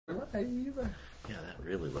Yeah, that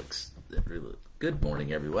really looks good.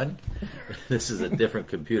 Morning, everyone. This is a different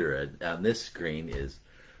computer. On this screen is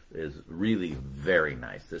really very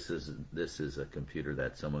nice. This is a computer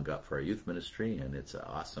that someone got for our youth ministry, and it's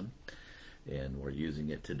awesome. And we're using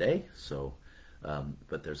it today. So,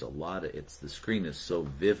 but there's a lot of the screen is so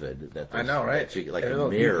vivid that I know, right? Like a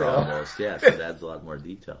mirror almost. Yes, it adds a lot more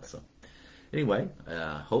detail. So. Anyway,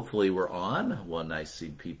 hopefully we're on. When I see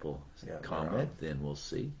people comment, then we'll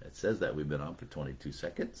see. It says that we've been on for 22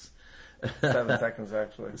 seconds. 7 seconds,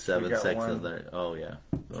 actually. 7 seconds. Oh, yeah.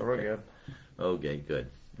 So we're good. Okay, good.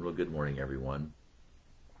 Well, good morning, everyone.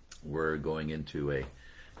 We're going into a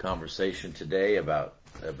conversation today about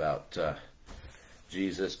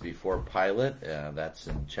Jesus before Pilate. That's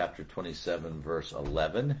in chapter 27, verse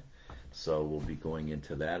 11. So we'll be going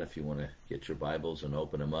into that. If you want to get your Bibles and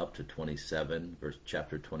open them up to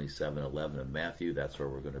chapter 27, 11 of Matthew, that's where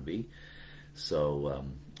we're going to be. So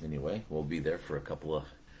anyway, we'll be there for a couple of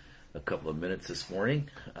minutes this morning,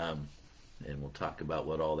 and we'll talk about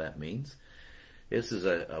what all that means. This is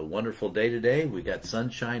a wonderful day today. We got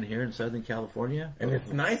sunshine here in Southern California. And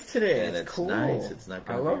it's nice today. And it's cool. Nice. It's not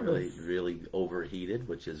going to be really overheated,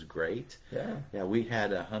 which is great. Yeah. Yeah, we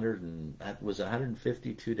had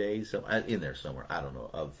 152 days in there somewhere, I don't know,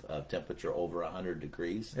 of temperature over 100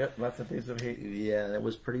 degrees. Yep, lots of days of heat. Yeah, it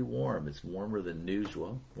was pretty warm. It's warmer than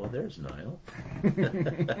usual. Well, there's Niall.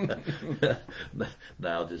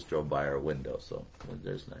 Niall just drove by our window, so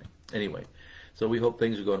there's Niall. Anyway. So we hope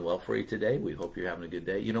things are going well for you today. We hope you're having a good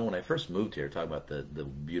day. You know, when I first moved here, talking about the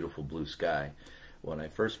beautiful blue sky, when I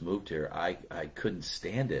first moved here, I couldn't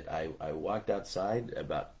stand it. I walked outside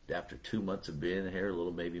about after 2 months of being here,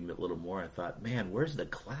 maybe a little more. I thought, man, where's the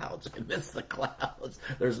clouds? I miss the clouds.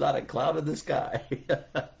 There's not a cloud in the sky.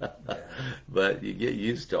 But you get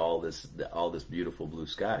used to all this beautiful blue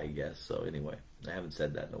sky, I guess. So anyway, I haven't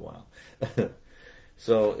said that in a while.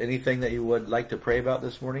 So, anything that you would like to pray about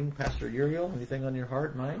this morning, Pastor Uriel? Anything on your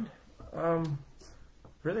heart, mind?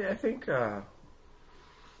 Really, I think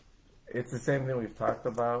it's the same thing we've talked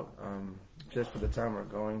about, just for the time we're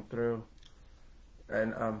going through.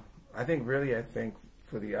 And I think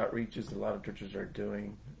for the outreaches a lot of churches are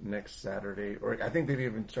doing next Saturday, or I think they've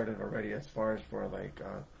even started already, as far as for like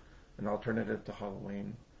an alternative to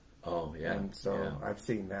Halloween. Oh, yeah. And so I've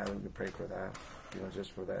seen that, and we pray for that.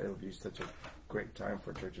 Just for that, it would be such a great time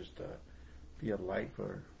for churches to be a light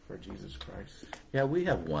for Jesus Christ. Yeah, we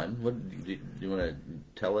have one. Do you want to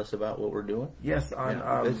tell us about what we're doing? Yes,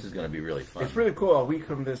 this is going to be really fun. It's really cool. A week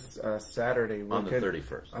from this Saturday, on the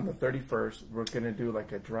 31st. On the 31st, we're going to do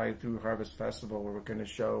like a drive-through harvest festival where we're going to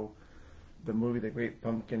show the movie The Great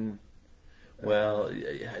Pumpkin. Well,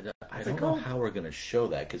 I don't know how we're going to show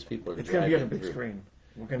that because people are. It's going to be on a big screen.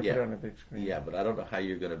 We're going to put it on a big screen. Yeah, but I don't know how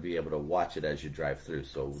you're going to be able to watch it as you drive through.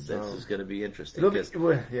 So this is going to be interesting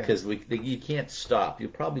because you can't stop.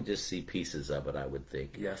 You'll probably just see pieces of it, I would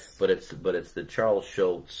think. Yes. But it's the Charles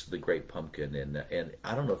Schulz, The Great Pumpkin, and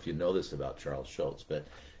I don't know if you know this about Charles Schulz, but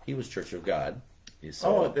he was Church of God. I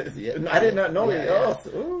did not know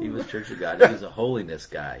that. He was Church of God. He was a holiness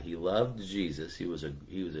guy. He loved Jesus. He was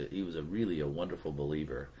really a wonderful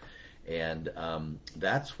believer. And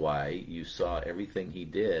that's why you saw everything he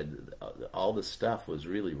did. All the stuff was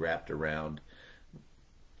really wrapped around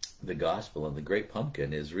the gospel, and the Great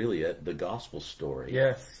Pumpkin is really the gospel story.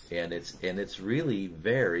 Yes, and it's really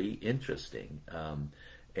very interesting.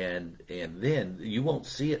 And then you won't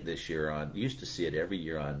see it this year on. You used to see it every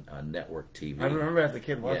year on network TV. I remember as a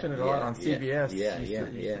kid watching it a lot on CBS. Yeah.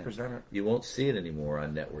 To present it. You won't see it anymore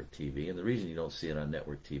on network TV, and the reason you don't see it on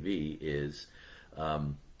network TV is.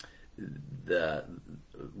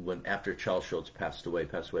 After Charles Schulz passed away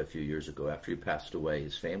a few years ago. After he passed away,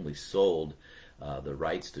 his family sold the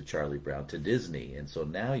rights to Charlie Brown to Disney, and so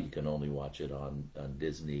now you can only watch it on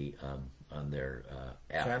Disney on their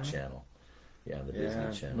app channel. Yeah, the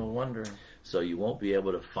Disney Channel. No wonder. So you won't be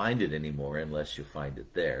able to find it anymore unless you find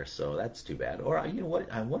it there. So that's too bad. Or you know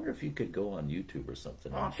what? I wonder if you could go on YouTube or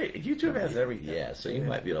something. Oh, YouTube has everything. Yeah, so you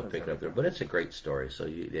might be able to pick it up there. But it's a great story.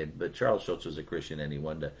 But Charles Schulz was a Christian, and he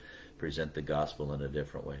wanted to present the gospel in a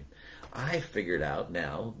different way. I figured out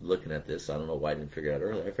now, looking at this, I don't know why I didn't figure it out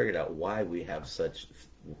earlier. I figured out why we have such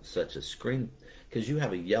a screen, because you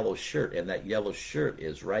have a yellow shirt, and that yellow shirt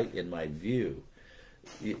is right in my view.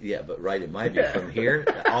 Yeah, but right in my view from here,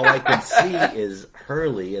 all I can see is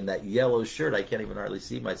Hurley in that yellow shirt. I can't even hardly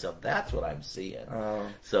see myself. That's what I'm seeing.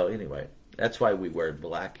 So anyway, that's why we wear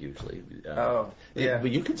black usually.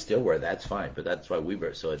 But you can still wear that's fine. But that's why we wear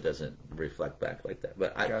it, so it doesn't reflect back like that.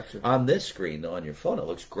 But Gotcha. On this screen, though, on your phone, it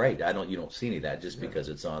looks great. You don't see any of that just because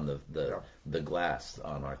it's on the glass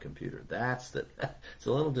on our computer. It's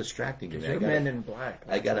a little distracting to me. You're Men in Black.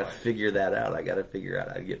 I got to figure that out. I got to figure out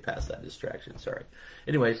how to get past that distraction. Sorry.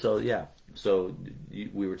 Anyway, so yeah. So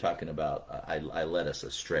we were talking about, I led us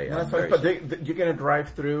astray. No, that's fine, but you're going to drive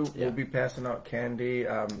through. Yeah. We'll be passing out candy.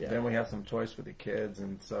 Then we have some toys for the kids.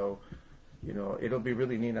 And so, you know, it'll be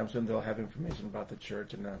really neat. I'm sure they'll have information about the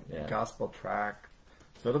church and the gospel track.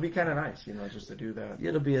 So it'll be kind of nice, you know, just to do that.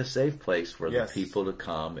 It'll be a safe place for the people to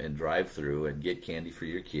come and drive through and get candy for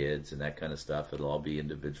your kids and that kind of stuff. It'll all be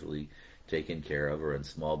individually taken care of or in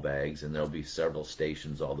small bags, and there'll be several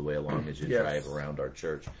stations all the way along as you drive around our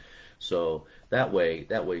church. So that way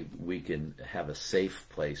we can have a safe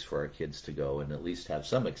place for our kids to go and at least have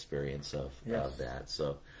some experience of that.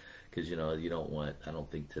 So, because, you know, you don't want, I don't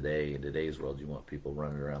think in today's world, you want people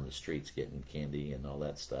running around the streets getting candy and all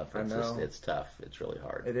that stuff. It's tough. It's really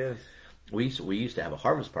hard. It is. We used to have a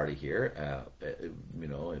harvest party here, you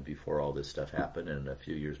know, and before all this stuff happened, and a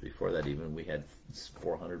few years before that even, we had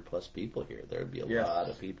 400 plus people here. There would be a lot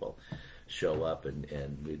of people show up,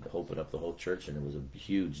 and we'd open up the whole church, and it was a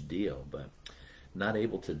huge deal, but not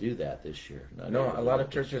able to do that this year. No, a lot of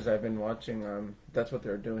churches I've been watching, that's what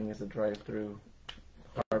they're doing, is a drive-through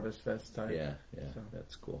Harvest Fest time. Yeah, so.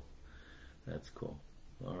 That's cool. That's cool.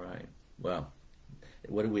 All right. Well,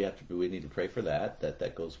 what do we have to do? We need to pray for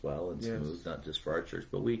that goes well and smooth, not just for our church,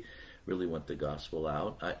 but we really want the gospel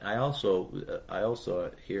out. I also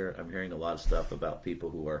I'm hearing a lot of stuff about people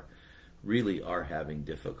who really are having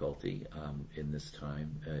difficulty in this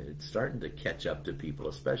time. It's starting to catch up to people,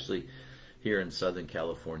 especially here in Southern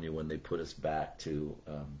California, when they put us back to,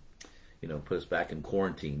 put us back in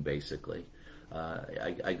quarantine, basically.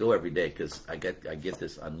 I go every day because I get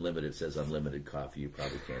this unlimited. It says unlimited coffee. You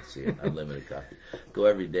probably can't see it. Unlimited coffee. Go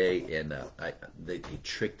every day, and they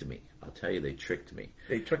tricked me. I'll tell you, they tricked me.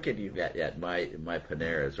 They tricked you. At my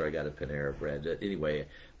Panera's, or I got a Panera bread. Anyway,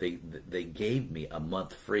 they gave me a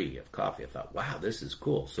month free of coffee. I thought, wow, this is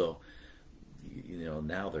cool. So, you know,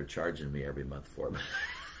 now they're charging me every month for it,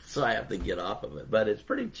 so I have to get off of it. But it's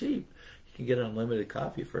pretty cheap. You can get unlimited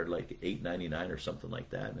coffee for like $8.99 or something like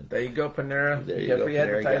that. And there you go, Panera. There you go, free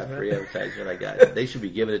Panera. Advertisement. Free advertisement. I got. They should be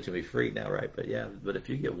giving it to me free now, right? But yeah, but if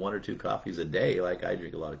you get 1 or 2 coffees a day, like I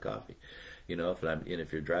drink a lot of coffee, you know,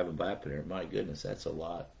 if you're driving by Panera, my goodness, that's a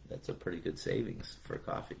lot. That's a pretty good savings for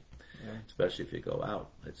coffee, especially if you go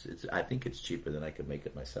out. I think it's cheaper than I could make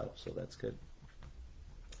it myself, so that's good.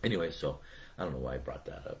 Anyway, so I don't know why I brought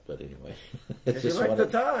that up, but anyway, it's just one of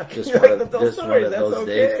those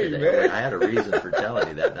days today. I had a reason for telling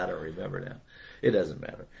you that, and I don't remember now. It doesn't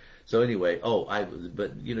matter. So anyway,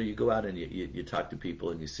 but you know, you go out and you talk to people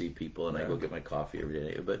and you see people, and I go get my coffee every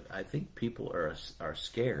day. But I think people are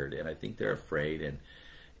scared, and I think they're afraid,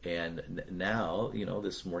 and now, you know,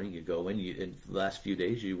 this morning you go in the last few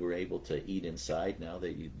days you were able to eat inside. Now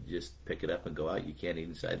that you just pick it up and go out, you can't eat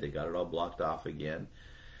inside. They got it all blocked off again.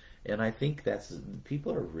 And I think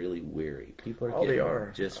people are really weary. People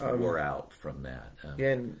are just wore out from that.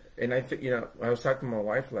 And I think, you know, I was talking to my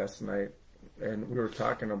wife last night, and we were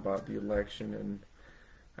talking about the election, and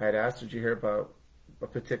I had asked her, did you hear about a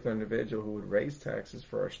particular individual who would raise taxes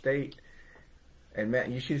for our state? And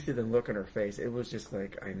man, you should see the look on her face. It was just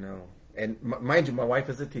like, I know. And mind you, my wife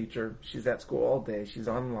is a teacher. She's at school all day. She's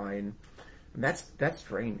online. And that's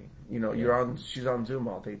draining. You know, she's on Zoom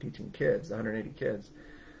all day teaching kids, 180 kids.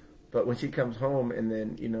 But when she comes home, and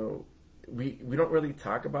then, you know, we don't really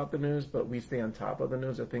talk about the news, but we stay on top of the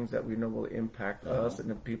news, of things that we know will impact us and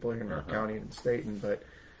the people here in our county and state. But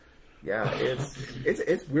yeah,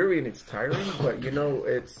 it's weary and it's tiring, but you know,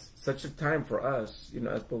 it's such a time for us, you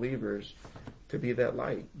know, as believers, to be that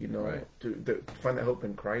light, you know, to find that hope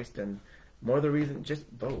in Christ. And more the reason, just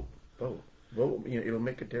vote. You know, it'll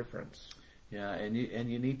make a difference. Yeah, and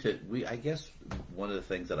you need to. I guess one of the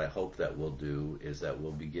things that I hope that we'll do is that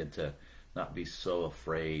we'll begin to not be so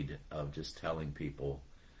afraid of just telling people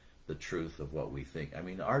the truth of what we think. I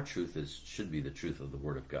mean, our truth should be the truth of the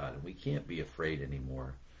Word of God, and we can't be afraid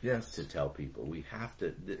anymore. Yes. To tell people, we have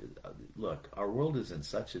to look. Our world is in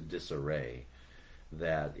such a disarray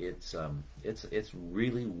that it's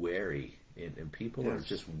really wary, and people are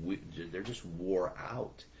they're just wore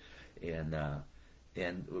out,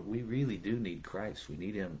 and we really do need Christ. We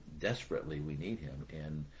need Him desperately. We need Him,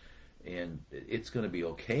 and it's going to be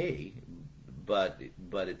okay, but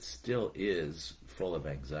it still is full of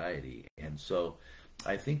anxiety. And so,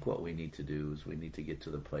 I think what we need to do is we need to get to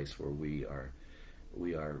the place where we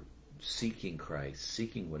are seeking Christ,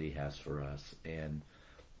 seeking what He has for us, and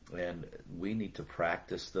we need to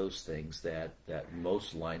practice those things that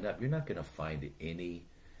most line up. You're not going to find any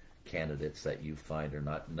candidates that you find are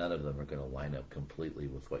not, none of them are going to line up completely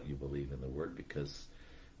with what you believe in the Word, because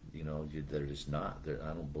they're just not.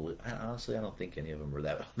 Honestly, I don't think any of them are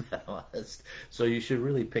that honest. So you should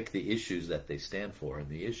really pick the issues that they stand for, and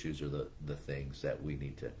the issues are the things that we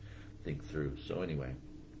need to think through. So anyway.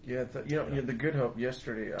 Yeah, the Good Hope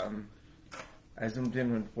yesterday, I zoomed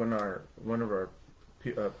in with one of our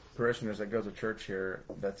parishioners that goes to church here,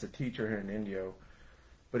 that's a teacher here in India.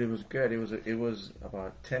 But it was good. It was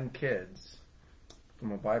about 10 kids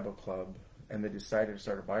from a Bible club, and they decided to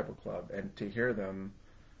start a Bible club. And to hear them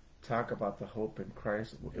talk about the hope in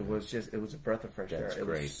Christ, it was a breath of fresh air. It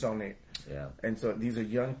was so neat. Yeah. And so these are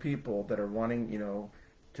young people that are wanting,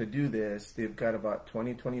 to do this. They've got about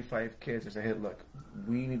 20, 25 kids. They say, hey, look,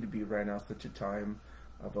 we need to be right now such a time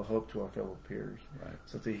of a hope to our fellow peers. Right.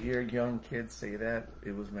 So to hear young kids say that,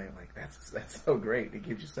 it was like, that's so great. It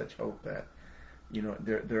gives you such hope that,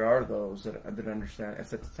 there are those that understand at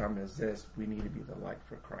such a time as this, we need to be the light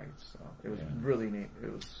for Christ. So it was really neat.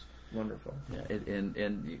 It was wonderful. Yeah,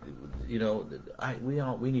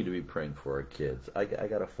 we need to be praying for our kids. I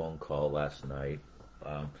got a phone call last night.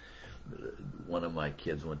 One of my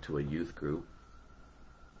kids went to a youth group,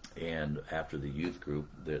 and after the youth group,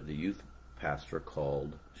 the youth pastor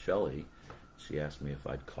called Shelley. She asked me if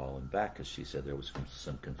I'd call him back because she said there was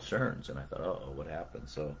some concerns, and I thought, oh, what happened?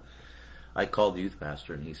 So I called the youth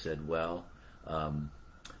pastor, and he said, well,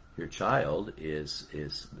 your child is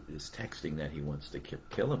texting that he wants to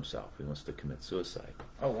kill himself. He wants to commit suicide.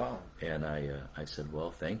 Oh, wow. And I said,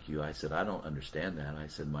 well, thank you. I said, I don't understand that. I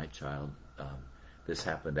said, my child, this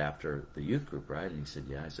happened after the youth group, right? And he said,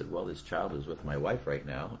 yeah. I said, well, this child is with my wife right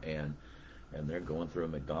now, and they're going through a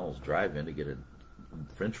McDonald's drive-in to get a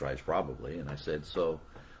French fries probably. And I said,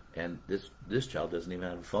 and this child doesn't even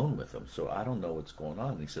have a phone with him, so I don't know what's going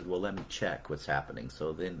on. And he said, well, let me check what's happening.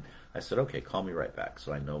 So then I said, okay, call me right back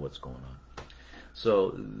so I know what's going on.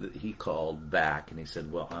 So he called back, and he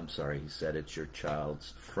said, well, I'm sorry. He said, it's your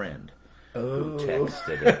child's friend who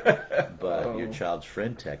texted it. But your child's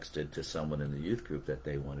friend texted to someone in the youth group that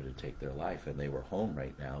they wanted to take their life, and they were home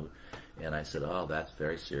right now. And I said, oh, that's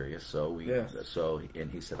very serious. So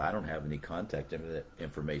and he said, I don't have any contact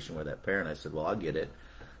information with that parent. I said, well, I'll get it.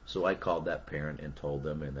 So I called that parent and told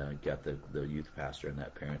them, and then I got the youth pastor and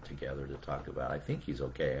that parent together to talk about, I think he's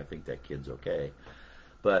okay. I think that kid's okay.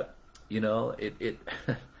 But, I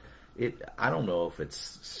don't know if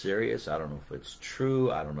it's serious. I don't know if it's true.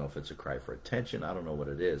 I don't know if it's a cry for attention. I don't know what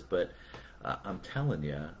it is. But I'm telling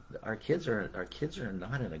you, our kids are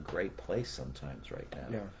not in a great place sometimes right now.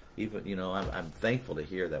 Yeah. Even, I'm thankful to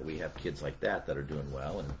hear that we have kids like that are doing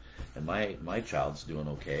well, and my child's doing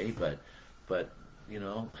okay, but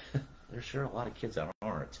there's sure a lot of kids that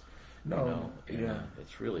aren't. No,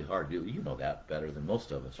 it's really hard. You know that better than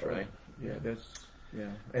most of us, right? Yeah,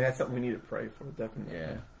 and that's something we need to pray for, definitely.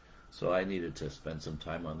 Yeah. So I needed to spend some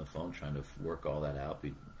time on the phone trying to work all that out,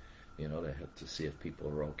 to see if people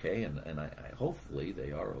are okay, and I hopefully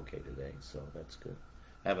they are okay today. So that's good.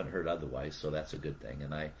 I haven't heard otherwise, so that's a good thing.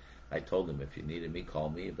 And I told them, if you needed me, call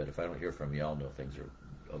me. But if I don't hear from you, I'll know things are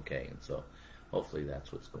okay. And so hopefully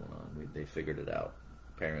that's what's going on. They figured it out.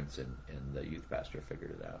 Parents and the youth pastor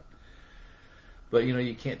figured it out. But,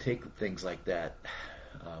 you can't take things like that.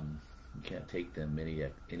 You can't take them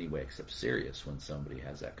any way except serious when somebody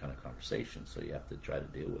has that kind of conversation. So you have to try to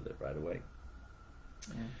deal with it right away.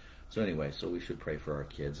 Yeah. So anyway, we should pray for our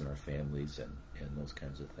kids and our families and those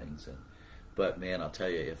kinds of things. But man, I'll tell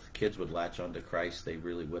you, if kids would latch onto Christ, they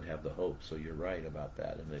really would have the hope. So you're right about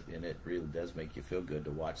that, and it really does make you feel good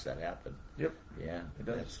to watch that happen. Yep. Yeah, it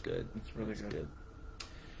does. That's good. It's really good.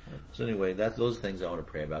 So anyway, those things I want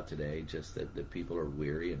to pray about today. Just that people are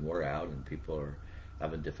weary and wore out, and people are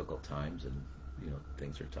having difficult times, and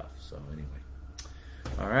things are tough. So anyway,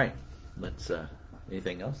 all right. Let's.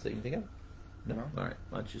 Anything else that you can think of? No. All right.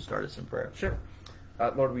 Why don't you start us in prayer? Sure.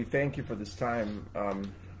 Lord, we thank you for this time.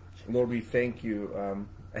 Lord, we thank you.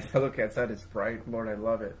 As I look outside, it's bright. Lord, I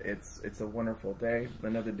love it. It's a wonderful day.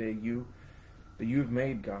 Another day that you've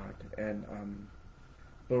made, God. And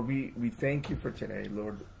Lord, we thank you for today.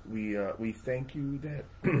 Lord, we thank you that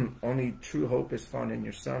only true hope is found in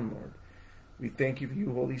your Son, Lord. We thank you for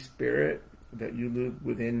you, Holy Spirit, that you live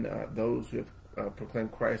within those who have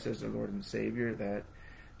proclaimed Christ as their Lord and Savior, that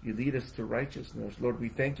you lead us to righteousness. Lord, we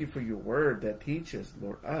thank you for your word that teaches,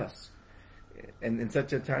 Lord, us. And in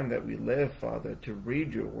such a time that we live, Father, to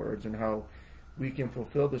read your words and how we can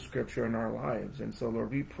fulfill the scripture in our lives. And so,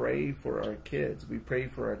 Lord, we pray for our kids. We pray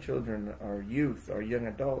for our children, our youth, our young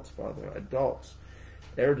adults, Father, adults,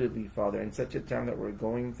 elderly, Father, in such a time that we're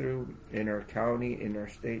going through in our county, in our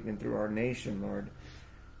state, and through our nation, Lord.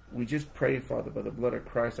 we just pray, Father, by the blood of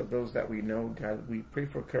Christ, of those that we know, God, we pray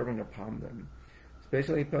for covering upon them,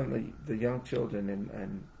 especially upon the young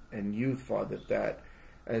children and youth, Father, that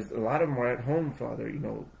as a lot of them are at home, Father,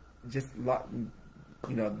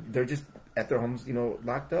 they're just at their homes,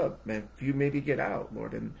 locked up, man. Few maybe get out,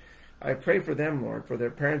 Lord, and I pray for them, Lord, for their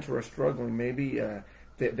parents who are struggling, maybe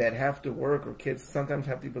that have to work, or kids sometimes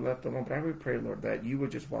have to be left alone. But I would pray, Lord, that you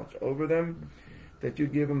would just watch over them, that you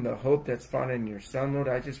give them the hope that's found in your Son, Lord.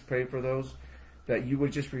 I just pray for those that you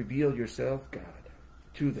would just reveal yourself, God,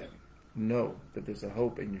 to them. Know that there's a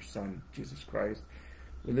hope in your Son, Jesus Christ.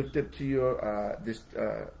 We lift up to you this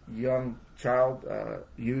young child,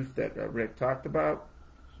 youth that Rick talked about.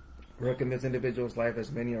 Work in this individual's life,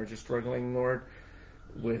 as many are just struggling, Lord,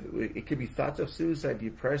 with it could be thoughts of suicide,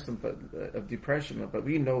 depression, but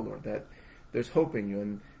we know, Lord, that there's hope in you,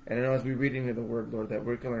 and I know as we read into the Word, Lord, that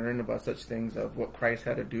we're going to learn about such things of what Christ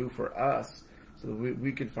had to do for us, so that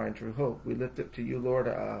we could find true hope. We lift up to you, Lord,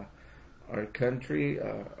 our country,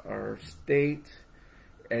 our state,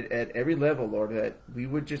 at every level, Lord, that we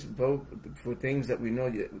would just vote for things that we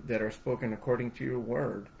know that are spoken according to your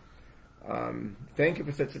Word. Thank you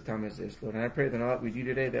for such a time as this, Lord. And I pray that all that we do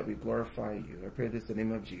today, that we glorify you. I pray this in the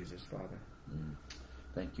name of Jesus, Father.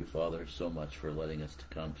 Thank you, Father, so much for letting us to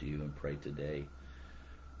come to you and pray today.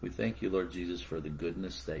 We thank you, Lord Jesus, for the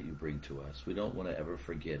goodness that you bring to us. We don't want to ever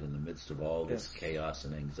forget in the midst of all this chaos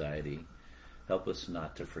and anxiety. Help us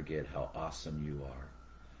not to forget how awesome you are.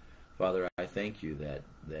 Father, I thank you that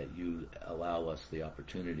you allow us the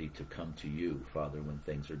opportunity to come to you, Father, when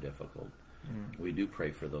things are difficult. We do pray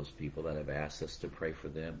for those people that have asked us to pray for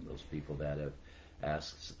them, those people that have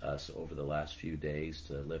asked us over the last few days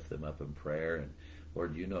to lift them up in prayer. And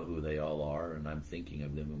Lord, you know who they all are, and I'm thinking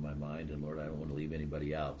of them in my mind. And Lord, I don't want to leave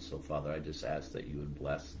anybody out. So Father, I just ask that you would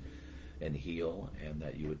bless and heal, and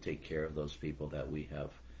that you would take care of those people that we have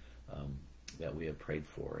prayed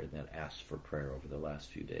for and that asked for prayer over the last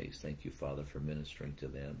few days. Thank you, Father, for ministering to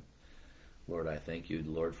them. Lord, I thank you,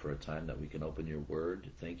 Lord, for a time that we can open your word.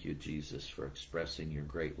 Thank you, Jesus, for expressing your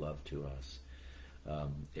great love to us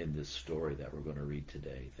in this story that we're going to read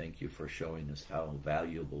today. Thank you for showing us how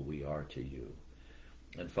valuable we are to you.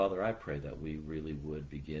 And Father, I pray that we really would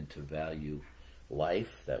begin to value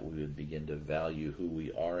life, that we would begin to value who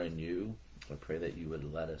we are in you. I pray that you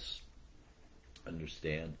would let us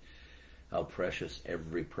understand how precious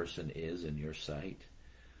every person is in your sight.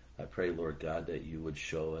 I pray, Lord God, that you would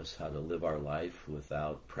show us how to live our life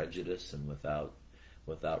without prejudice and without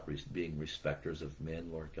being respecters of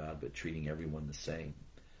men, Lord God, but treating everyone the same.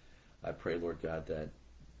 I pray, Lord God, that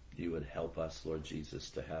you would help us, Lord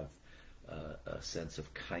Jesus, to have a sense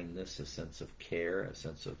of kindness, a sense of care, a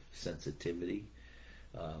sense of sensitivity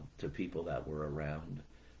to people that we're around.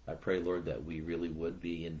 I pray, Lord, that we really would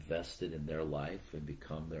be invested in their life and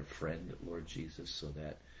become their friend, Lord Jesus, so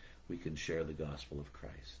that we can share the gospel of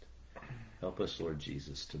Christ. Help us, Lord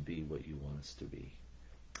Jesus, to be what you want us to be.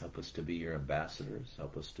 Help us to be your ambassadors.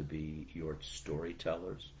 Help us to be your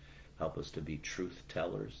storytellers. Help us to be truth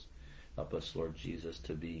tellers. Help us, Lord Jesus,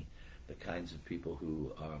 to be the kinds of people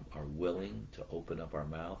who are willing to open up our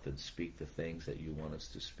mouth and speak the things that you want us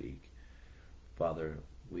to speak. Father,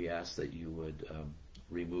 we ask that you would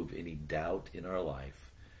remove any doubt in our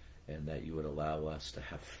life, and that you would allow us to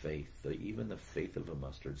have faith, even the faith of a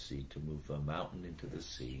mustard seed, to move a mountain into the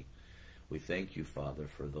sea. We thank you, Father,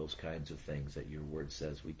 for those kinds of things that your word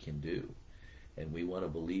says we can do. And we want to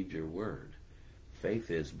believe your word. Faith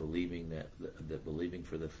is believing that believing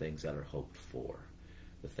for the things that are hoped for,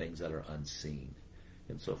 the things that are unseen.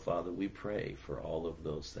 And so, Father, we pray for all of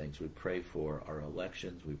those things. We pray for our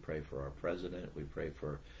elections. We pray for our president. We pray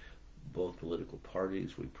for both political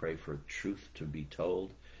parties. We pray for truth to be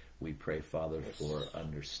told. We pray, Father, for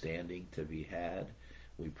understanding to be had.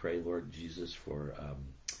 We pray, Lord Jesus, for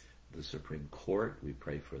the Supreme Court. We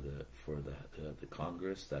pray for the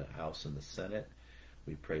Congress, the House and the Senate.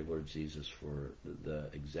 We pray, Lord Jesus, for the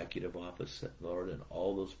executive office, Lord, and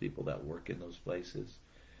all those people that work in those places.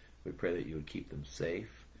 We pray that you would keep them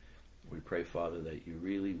safe. We pray, Father, that you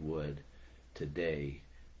really would today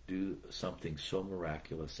do something so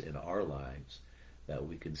miraculous in our lives that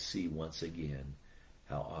we can see once again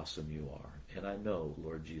how awesome you are. And I know,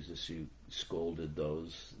 Lord Jesus, you scolded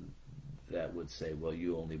those that would say, well,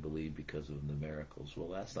 you only believe because of the miracles. Well,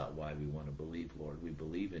 that's not why we want to believe, Lord. We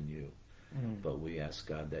believe in you. But we ask,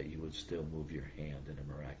 God, that you would still move your hand in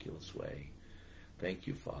a miraculous way. Thank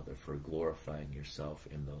you, Father, for glorifying yourself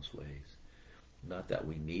in those ways. Not that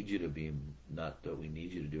we need you to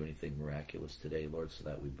do anything miraculous today, Lord, so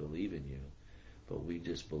that we believe in you, but we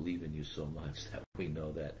just believe in you so much that we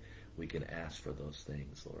know that we can ask for those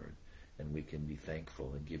things, Lord. and we can be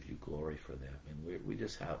thankful and give you glory for them. And we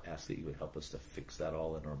just ask that you would help us to fix that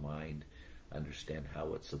all in our mind, understand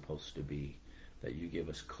how it's supposed to be, that you give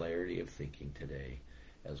us clarity of thinking today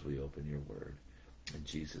as we open your word. In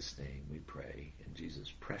Jesus' name we pray. In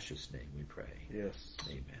Jesus' precious name we pray. Yes.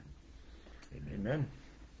 Amen. Amen. Amen.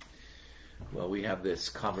 Well, we have this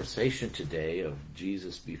conversation today of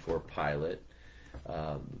Jesus before Pilate.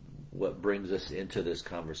 What brings us into this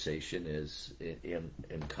conversation is, in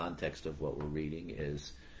context of what we're reading,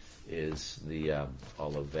 is the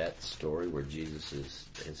Olivet story where Jesus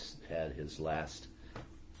has had his last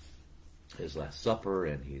supper,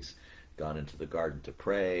 and he's gone into the garden to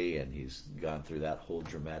pray, and he's gone through that whole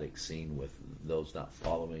dramatic scene with those not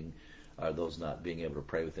following, or those not being able to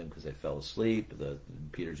pray with him because they fell asleep, the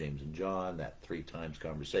Peter, James, and John, that 3 times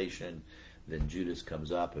conversation. Then Judas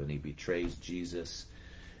comes up and he betrays Jesus,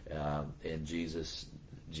 and Jesus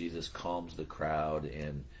calms the crowd,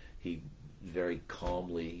 and he very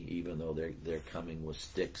calmly, even though they're coming with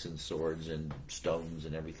sticks and swords and stones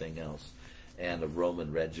and everything else, and a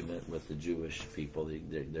Roman regiment with the Jewish people,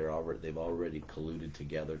 they've already colluded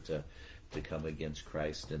together to come against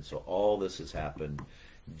Christ. And so all this has happened.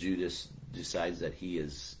 Judas decides that he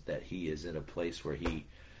is in a place where he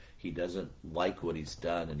doesn't like what he's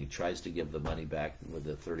done, and he tries to give the money back with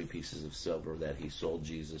the 30 pieces of silver that he sold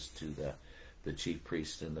Jesus to the chief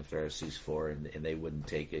priests and the Pharisees for, and they wouldn't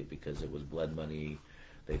take it because it was blood money.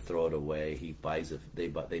 They throw it away. He buys they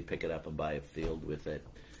pick it up and buy a field with it,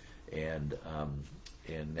 and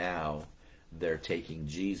now they're taking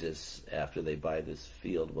Jesus after they buy this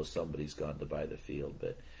field. Well, somebody's gone to buy the field,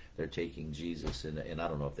 but they're taking Jesus, and I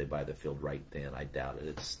don't know if they buy the field right then. I doubt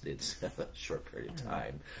it. It's a short period of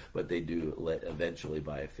time, but they do eventually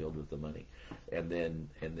buy a field with the money, and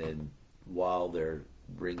then while they're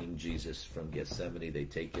bringing Jesus from Gethsemane, they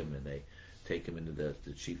take him into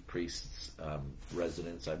the chief priest's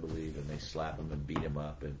residence, I believe, and they slap him and beat him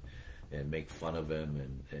up and make fun of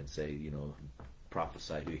him and say,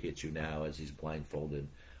 prophesy who hit you now, as he's blindfolded.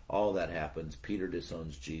 All that happens. Peter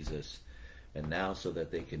disowns Jesus. And now, so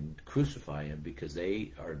that they can crucify him, because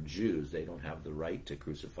they are Jews, they don't have the right to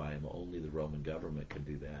crucify him. Only the Roman government can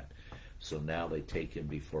do that. So now they take him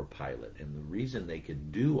before Pilate. And the reason they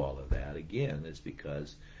could do all of that, again, is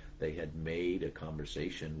because they had made a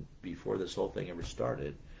conversation before this whole thing ever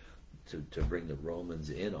started to bring the Romans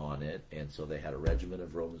in on it. And so they had a regiment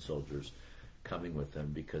of Roman soldiers coming with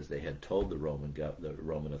them, because they had told the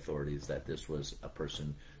Roman authorities that this was a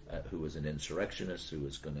person who was an insurrectionist, who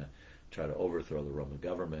was going to try to overthrow the Roman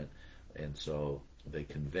government. And so they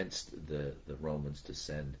convinced the Romans to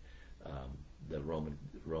send the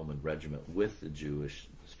Roman regiment with the Jewish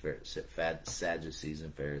Sadducees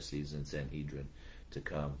and Pharisees and Sanhedrin to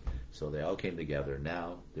come. So they all came together.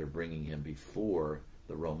 Now they're bringing him before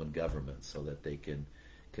the Roman government so that they can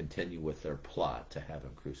continue with their plot to have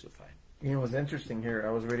him crucified. What's interesting here,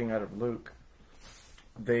 I was reading out of Luke,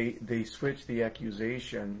 they switched the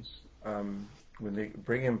accusations when they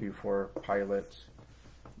bring him before Pilate.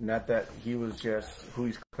 Not that he was just who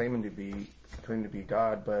he's claiming to be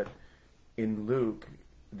God, but in Luke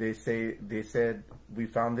they said, we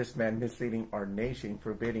found this man misleading our nation,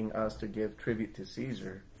 forbidding us to give tribute to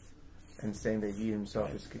Caesar, and saying that he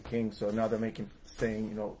himself is king. So now they're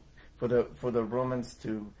saying, for the Romans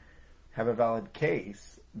to have a valid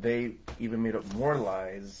case, they even made up more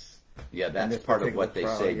lies. Yeah, that's part of what they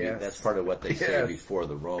say. Yes. That's part of what they say before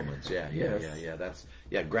the Romans. Yeah.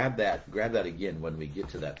 Grab that again when we get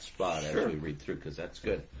to that spot as we read through, because that's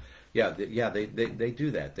good. They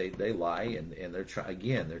do that. They lie, and they're trying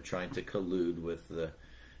to collude with the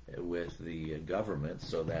government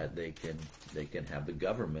so that they can have the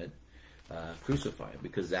government crucify him,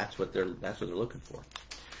 because that's what they're looking for.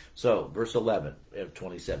 So, verse 11 of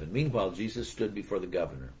 27. Meanwhile, Jesus stood before the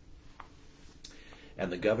governor.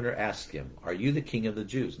 And the governor asked him, "Are you the king of the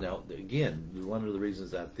Jews?" Now, again, one of the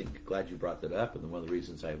reasons I think, glad you brought that up, and one of the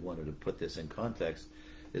reasons I wanted to put this in context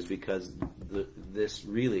is because this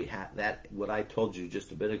really, what I told you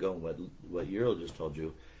just a bit ago, and what Ural just told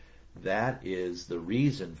you, that is the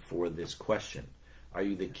reason for this question. Are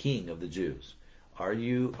you the king of the Jews? Are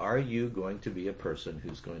you going to be a person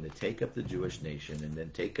who's going to take up the Jewish nation and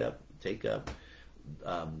then take up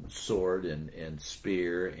sword and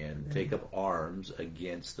spear and take up arms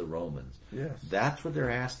against the Romans? Yes. That's what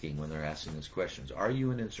they're asking when they're asking these questions. Are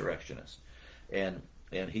you an insurrectionist? And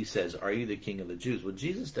he says, "Are you the king of the Jews?" Well,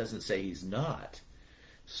 Jesus doesn't say he's not.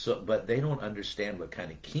 So, but they don't understand what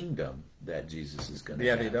kind of kingdom that Jesus is going to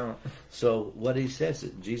have. Yeah, they don't. So what he says,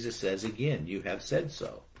 Jesus says again, "You have said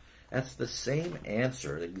so." That's the same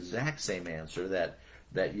answer, the exact same answer that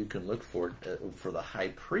that you can look for the high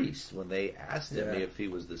priest when they asked him if he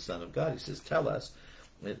was the Son of God. He says, "Tell us."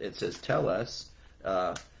 It says, "Tell us,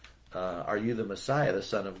 are you the Messiah, the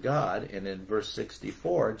Son of God?" And in verse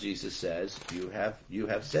 64, Jesus says, "You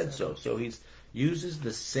have said so." So he uses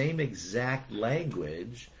the same exact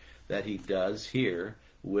language that he does here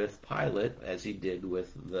with Pilate as he did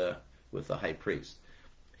with the high priest.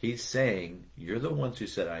 He's saying, "You're the ones who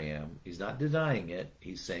said I am." He's not denying it.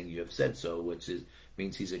 He's saying, "You have said so," which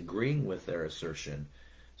means he's agreeing with their assertion.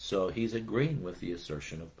 So he's agreeing with the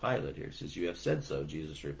assertion of Pilate here. He says, "You have said so,"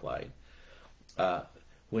 Jesus replied.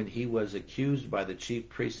 When he was accused by the chief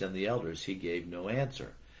priests and the elders, he gave no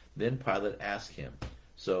answer. Then Pilate asked him.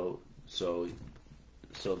 So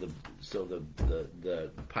the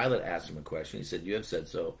Pilate asked him a question. He said, "You have said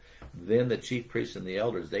so." Then the chief priests and the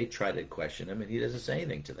elders, they try to question him, and he doesn't say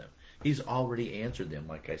anything to them. He's already answered them,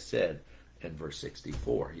 like I said in verse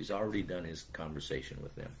 64. He's already done his conversation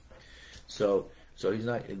with them. So he's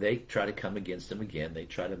not. They try to come against him again. They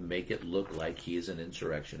try to make it look like he is an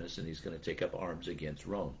insurrectionist and he's going to take up arms against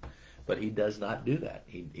Rome. But he does not do that.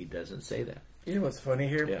 He doesn't say that. You know what's funny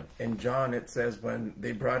here? Yeah. In John, it says when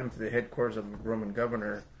they brought him to the headquarters of the Roman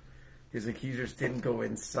governor, his accusers didn't go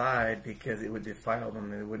inside because it would defile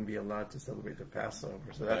them and they wouldn't be allowed to celebrate the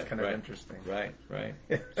Passover. So that's kind of interesting. Right.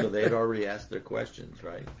 So they had already asked their questions,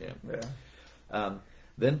 right? Yeah.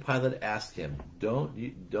 Then Pilate asked him, Don't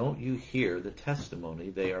you hear the testimony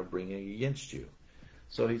they are bringing against you?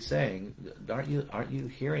 So he's saying, aren't you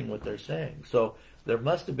hearing what they're saying? So there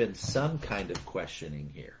must have been some kind of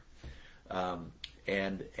questioning here.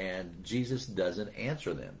 And Jesus doesn't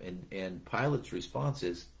answer them. And Pilate's response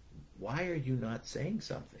is, "Why are you not saying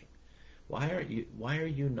something? Why are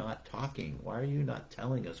you not talking? Why are you not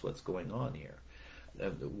telling us what's going on here?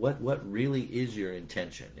 What really is your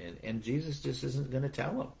intention?" And Jesus just isn't going to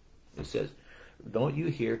tell him. He says, Don't you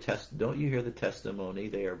hear the testimony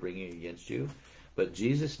they are bringing against you?" But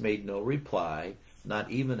Jesus made no reply, not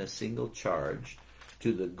even a single charge,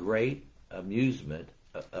 to the great amazement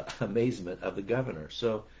of the governor.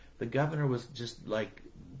 So the governor was just like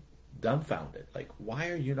dumbfounded. Like, why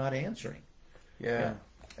are you not answering? Yeah.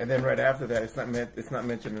 And then right after that, it's not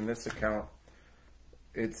mentioned in this account.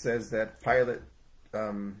 It says that Pilate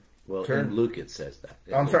in Luke it says that.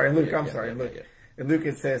 I'm sorry, in Luke. Yeah. In Luke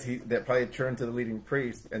it says that Pilate turned to the leading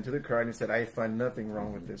priest and to the crowd and he said, "I find nothing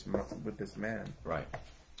wrong with this man." Right.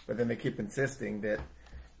 But then they keep insisting that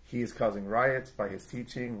he is causing riots by his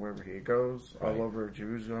teaching wherever he goes, all over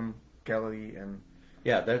Jerusalem, Galilee, and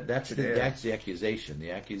that's the accusation.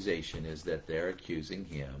 The accusation is that they're accusing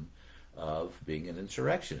him of being an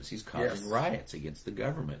insurrectionist. He's causing riots against the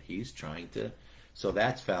government. He's trying to. So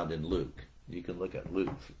that's found in Luke. You can look at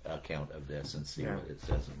Luke's account of this and see what it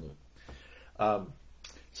says in Luke.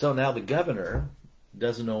 So now the governor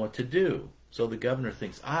doesn't know what to do. So the governor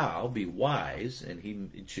thinks, I'll be wise, and he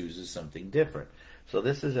chooses something different. So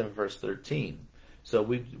this is in verse 13. So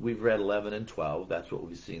we've read 11 and 12. That's what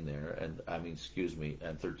we've seen there. And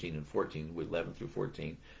 13 and 14. 11 through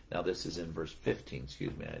 14. Now this is in verse 15.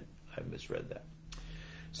 I misread that.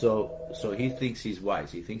 So he thinks he's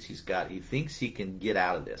wise. He thinks he can get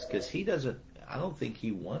out of this because I don't think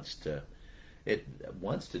he wants to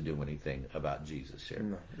do anything about Jesus here.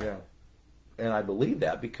 No, yeah. And I believe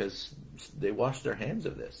that because they washed their hands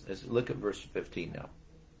of this. Let's look at verse 15 now.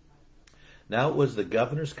 Now it was the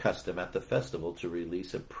governor's custom at the festival to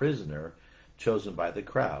release a prisoner chosen by the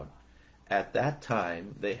crowd. At that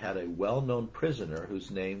time, they had a well-known prisoner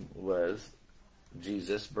whose name was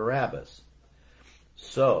Jesus Barabbas.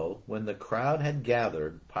 So, when the crowd had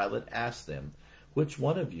gathered, Pilate asked them, Which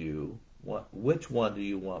one do you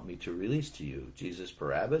want me to release to you, Jesus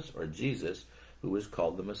Barabbas or Jesus, who is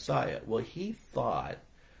called the Messiah? Well,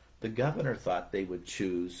 the governor thought they would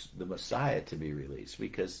choose the Messiah to be released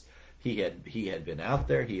because he had been out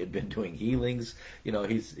there, he had been doing healings,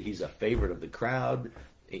 he's a favorite of the crowd,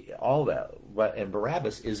 all that. And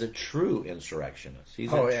Barabbas is a true insurrectionist.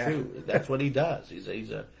 That's what he does.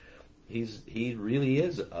 He really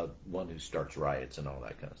is one who starts riots and all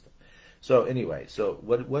that kind of stuff. So anyway,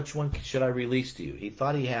 which one should I release to you? He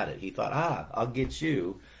thought he had it. He thought, I'll get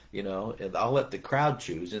you, and I'll let the crowd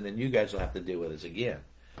choose, and then you guys will have to deal with this again,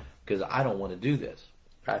 because I don't want to do this.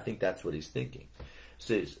 I think that's what he's thinking. It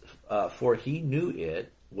says, for he knew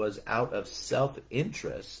it was out of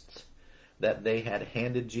self-interest that they had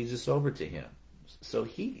handed Jesus over to him. So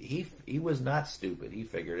he was not stupid. He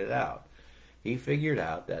figured it out. He figured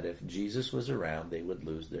out that if Jesus was around, they would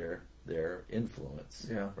lose their influence.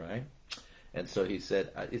 Yeah. Right? And so he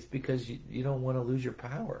said, it's because you don't want to lose your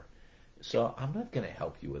power. So I'm not going to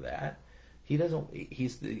help you with that. he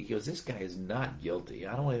goes, this guy is not guilty.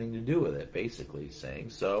 I don't want anything to do with it, basically saying.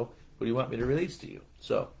 So what do you want me to release to you?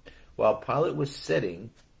 So while Pilate was sitting,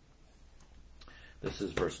 this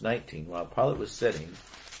is verse 19, while Pilate was sitting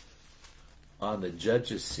on the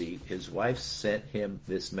judge's seat, his wife sent him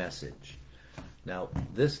this message. Now,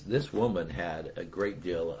 this woman had a great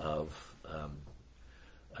deal of,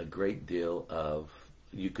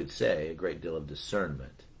 you could say, a great deal of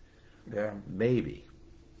discernment. Yeah. Maybe.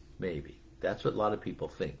 That's what a lot of people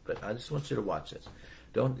think. But I just want you to watch this.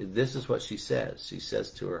 This is what she says. She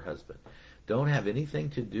says to her husband, don't have anything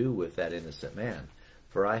to do with that innocent man,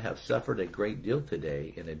 for I have suffered a great deal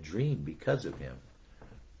today in a dream because of him.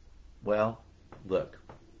 Well, look,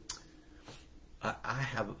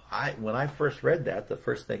 when I first read that, the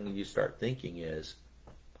first thing you start thinking is,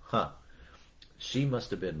 she must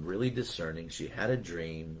have been really discerning. She had a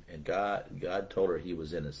dream, and God told her he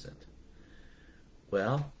was innocent.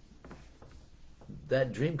 Well,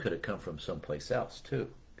 that dream could have come from someplace else too.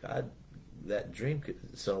 That dream could.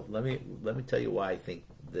 So let me tell you why I think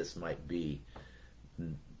this might be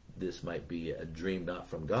a dream not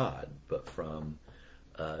from God, but from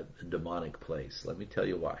a demonic place. Let me tell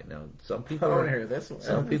you why. Now, some people I don't hear this one.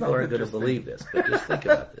 Some people aren't going to believe this, but just think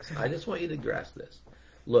about this. I just want you to grasp this.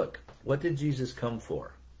 Look, what did Jesus come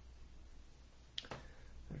for?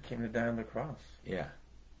 He came to die on the cross. Yeah.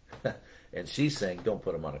 And she's saying, don't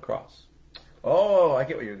put him on a cross. Oh, I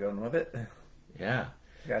get where you're going with it. Yeah.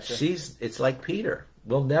 Gotcha. It's like Peter.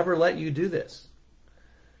 We'll never let you do this.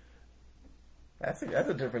 That's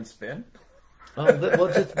a different spin.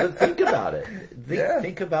 Well, just think about it.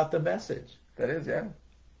 Think about the message. That is, yeah.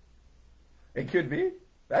 It could be.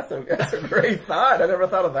 That's a great thought. I never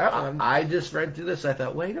thought of that one. I just read through this. I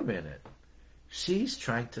thought, wait a minute. She's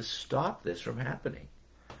trying to stop this from happening.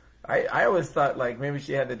 I always thought like maybe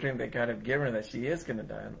she had the dream that God had given her that she is going to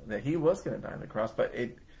die, that he was going to die on the cross. But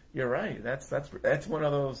you're right. That's one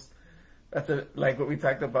of those. Like what we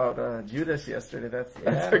talked about Judas yesterday.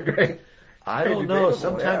 That's a great. I don't know.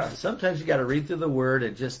 Sometimes you got to read through the Word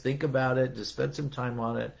and just think about it. Just spend some time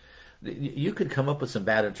on it. You could come up with some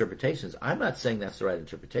bad interpretations. I'm not saying that's the right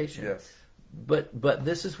interpretation. Yes. But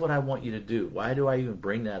this is what I want you to do. Why do I even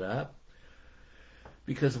bring that up?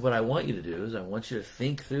 Because what I want you to do is I want you to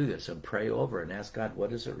think through this and pray over and ask God, what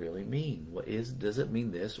does it really mean? Does it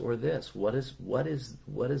mean this or this? What is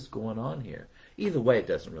going on here? Either way, it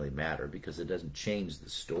doesn't really matter because it doesn't change the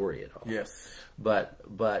story at all. Yes. But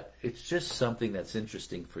it's just something that's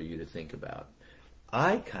interesting for you to think about.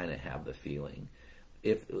 I kind of have the feeling,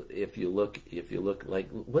 if you look like,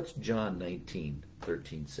 what's John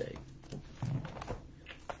 19:13 say?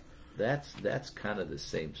 That's kind of the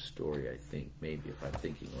same story, I think, maybe, if I'm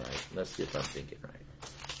thinking right. Let's see if I'm thinking right.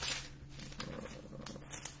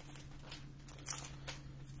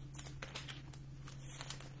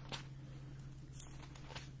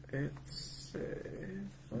 It's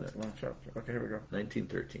that's a long chapter. Okay, here we go.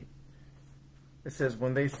 19:13. It says,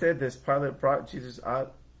 when they said this, Pilate brought Jesus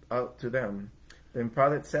out to them. Then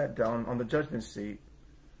Pilate sat down on the judgment seat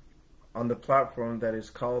on the platform that is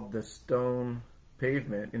called the stone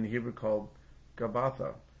pavement, in the Hebrew called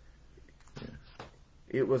Gabbatha. Yeah.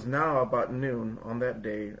 It was now about noon on that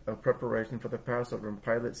day of preparation for the Passover, and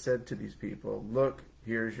Pilate said to these people, look,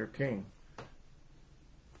 here is your king.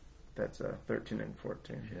 That's 13 and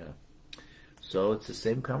 14. Yeah. So it's the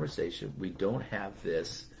same conversation. We don't have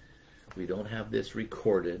this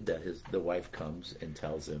recorded that the wife comes and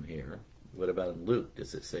tells him here. What about in Luke?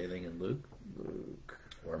 Does it say anything in Luke?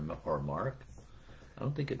 Or Mark? I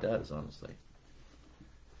don't think it does, honestly.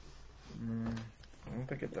 I don't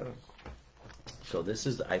think it does. So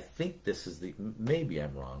I think this is maybe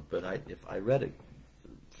I'm wrong, but if I read it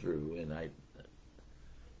through and I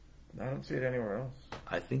don't see it anywhere else.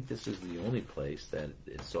 I think this is the only place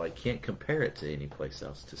so I can't compare it to any place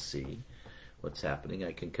else to see what's happening.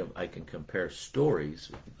 I can compare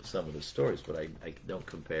stories, some of the stories, but I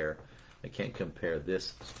can't compare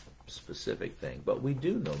this specific thing. But we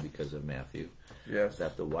do know because of Matthew, yes,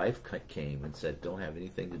 that the wife came and said, don't have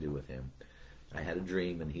anything to do with him. I had a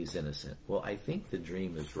dream and he's innocent. Well, I think the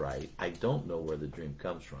dream is right. I don't know where the dream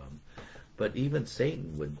comes from, but even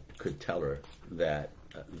Satan could tell her that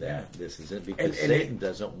this isn't, because Satan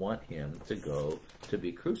doesn't want him to go to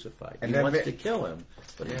be crucified. He wants to kill him,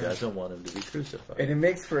 but he doesn't want him to be crucified. And it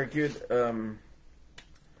makes for a good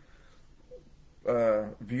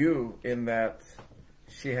view in that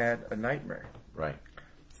she had a nightmare. Right.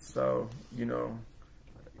 So,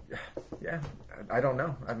 I don't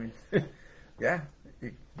know. I mean, yeah.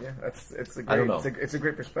 Yeah, it's a I don't great, know. it's a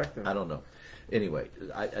great perspective. I don't know. Anyway,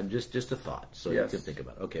 I'm just a thought, so Yes. you can think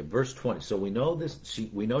about it. Okay, verse 20. So we know this.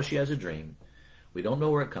 We know she has a dream. We don't know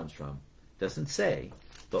where it comes from. Doesn't say,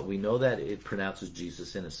 but we know that it pronounces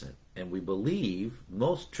Jesus innocent, and we believe,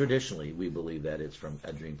 most traditionally, we believe that it's from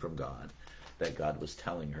a dream from God, that God was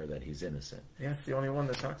telling her that he's innocent. Yeah, it's the only one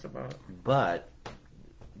that talks about it. But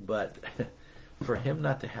for him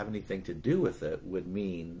not to have anything to do with it would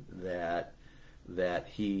mean that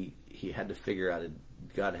he had to figure out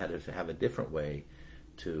God had to have a different way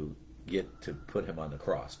to put him on the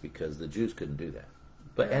cross, because the Jews couldn't do that.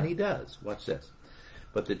 And he does. Watch this.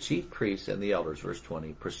 But the chief priests and the elders, verse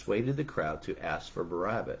 20, persuaded the crowd to ask for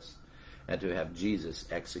Barabbas and to have Jesus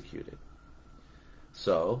executed.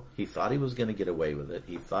 So he thought he was going to get away with it.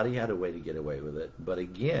 He thought he had a way to get away with it. But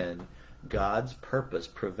again, God's purpose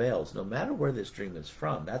prevails, no matter where this dream is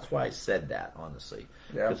from. That's why I said that, honestly,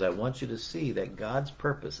 because I want you to see that God's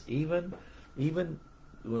purpose, even when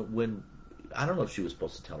I don't know if she was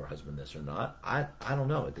supposed to tell her husband this or not. I don't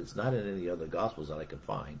know. It's not in any other Gospels that I can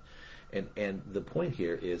find. And the point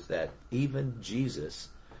here is that even Jesus,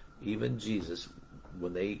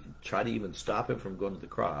 when they try to even stop him from going to the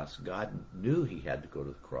cross, God knew he had to go to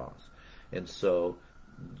the cross. And so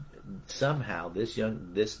somehow this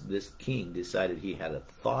king decided he had a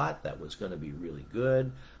thought that was going to be really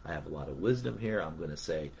good. I have a lot of wisdom here. I'm going to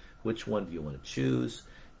say, which one do you want to choose?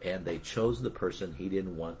 And they chose the person he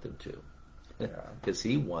didn't want them to, because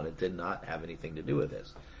he wanted to not have anything to do with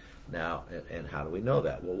this. Now, and how do we know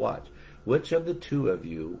that? Well, watch. Which of the two do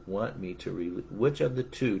you want me to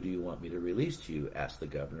release to you? Asked the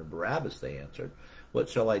governor. Barabbas, they answered. What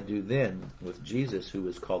shall I do then with Jesus, who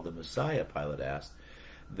is called the Messiah? Pilate asked.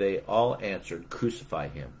 They all answered, crucify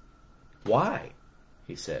him. Why?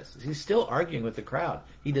 He says. He's still arguing with the crowd.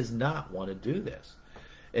 He does not want to do this.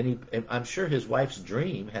 And I'm sure his wife's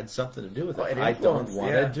dream had something to do with it. I don't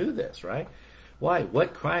want to do this, right? Why?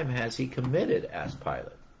 What crime has he committed? Asked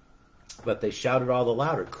Pilate. But they shouted all the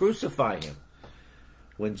louder, crucify him.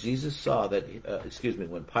 When Pilate saw that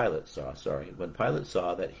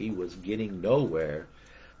he was getting nowhere,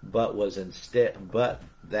 but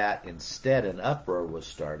that instead an uproar was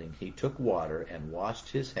starting, he took water and washed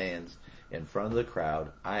his hands in front of the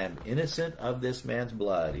crowd. I am innocent of this man's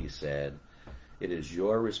blood, he said. It is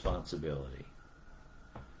your responsibility.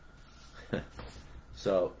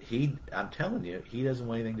 So I'm telling you, he doesn't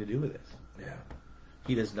want anything to do with this. Yeah.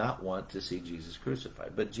 He does not want to see Jesus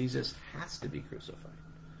crucified. But Jesus has to be crucified.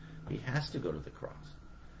 He has to go to the cross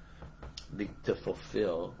to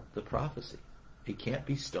fulfill the prophecy. He can't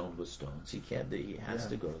be stoned with stones. He has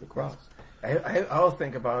to go to the cross. I always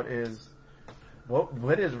think about is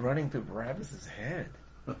what is running through Barabbas' head?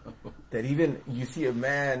 That even you see a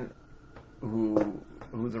man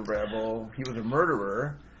who's a rebel, he was a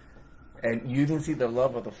murderer, and you can see the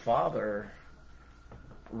love of the Father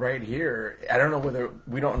right here.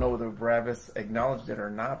 We don't know whether Barabbas acknowledged it or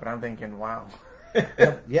not, but I'm thinking, wow.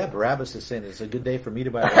 Yeah, Barabbas is saying it's a good day for me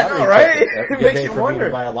to buy a lottery right? ticket. A good day for me to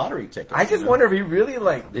buy a lottery ticket. I just wonder if he really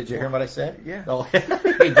Did you hear what I said? Yeah. Oh, he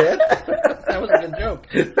did? That was a good joke.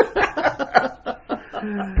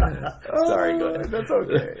 Sorry, go ahead. That's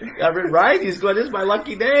okay. I mean, right? He's going, this is my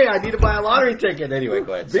lucky day. I need to buy a lottery ticket. Anyway,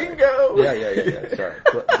 go ahead. Bingo! Yeah. Sorry.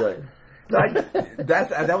 Go ahead.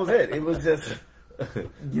 That was it. It was just,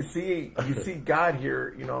 you see God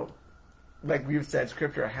here, like we've said,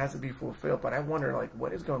 scripture has to be fulfilled, but I wonder, like,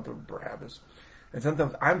 what is going through Barabbas? And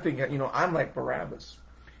sometimes I'm thinking, I'm like Barabbas.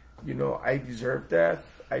 I deserve death.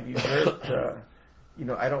 I deserve I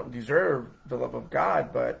don't deserve the love of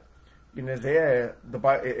God, but in Isaiah, the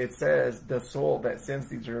Bible, it says the soul that sins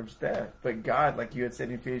deserves death. But God, like you had said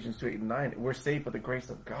in Ephesians 2:8 and 9, we're saved by the grace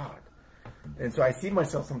of God. And so I see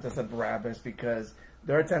myself sometimes as Barabbas, because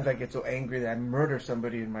there are times I get so angry that I murder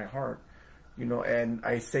somebody in my heart, and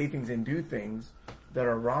I say things and do things that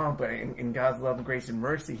are wrong, but in God's love and grace and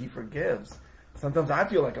mercy, he forgives. Sometimes I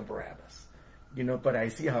feel like a Barabbas, but I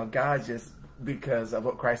see how God, just because of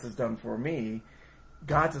what Christ has done for me,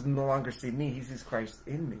 God does no longer see me, he sees Christ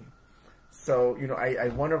in me. So, I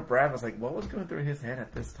wonder if Barabbas, like, what was going through his head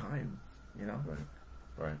at this time,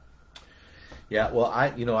 Right. Yeah, well,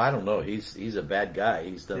 I don't know. He's a bad guy.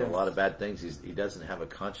 He's done a lot of bad things. He doesn't have a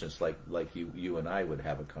conscience like you and I would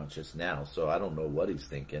have a conscience now. So I don't know what he's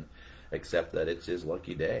thinking, except that it's his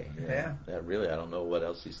lucky day. Yeah. That really, I don't know what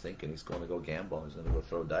else he's thinking. He's going to go gamble. He's going to go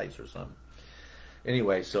throw dice or something.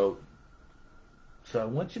 Anyway, so I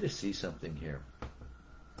want you to see something here.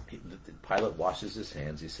 Pilate washes his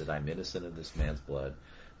hands. He said, I'm innocent of this man's blood.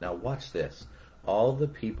 Now watch this. All the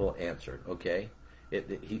people answered, okay?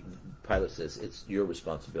 Pilate says, it's your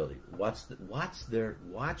responsibility.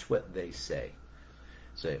 Watch what they say.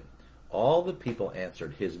 Say, all the people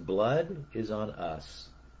answered, his blood is on us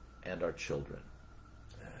and our children.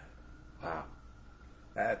 Wow.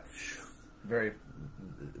 That's very...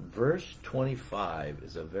 Verse 25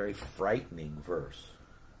 is a very frightening verse.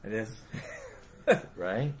 It is.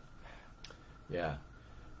 Right? Yeah.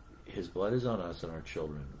 His blood is on us and our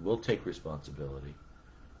children. We'll take responsibility.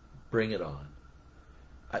 Bring it on.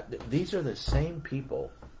 These are the same people,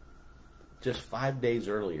 just 5 days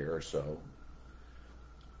earlier or so,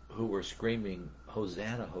 who were screaming,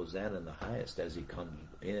 Hosanna, Hosanna in the highest, as he comes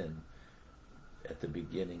in at the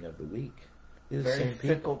beginning of the week. These are the Very same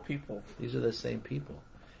fickle people. These are the same people.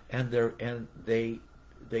 And they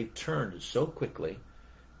turned so quickly,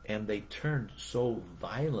 and they turned so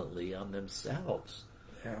violently on themselves.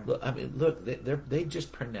 Yeah. Look, they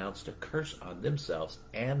just pronounced a curse on themselves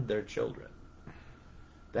and their children.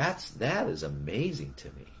 That is amazing to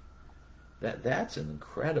me. That's an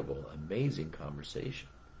incredible, amazing conversation.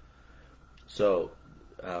 So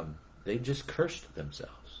they just cursed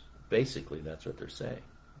themselves. Basically, that's what they're saying.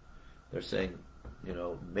 They're saying,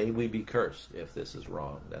 may we be cursed if this is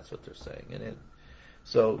wrong. That's what they're saying.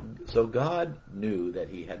 So God knew that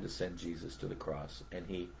he had to send Jesus to the cross, and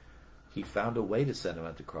he found a way to send him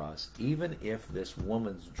at the cross, even if this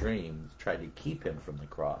woman's dream tried to keep him from the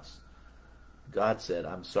cross. God said,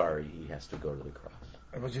 I'm sorry, he has to go to the cross.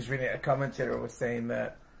 I was just reading, a commentator was saying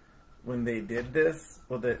that when they did this,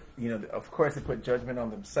 of course they put judgment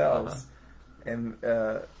on themselves, and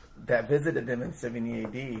that visited them in 70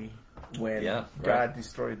 AD when God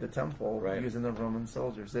destroyed the temple using the Roman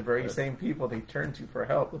soldiers. The very same people they turned to for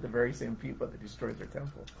help were the very same people that destroyed their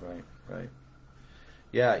temple. Right.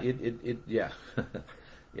 Yeah, yeah.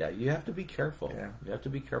 You have to be careful. Yeah. You have to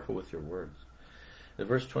be careful with your words. In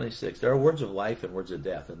verse 26, there are words of life and words of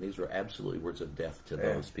death, and these were absolutely words of death to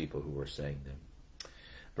those people who were saying them.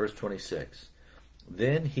 Verse 26,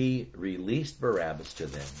 then he released Barabbas to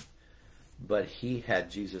them, but he had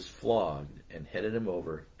Jesus flogged and headed him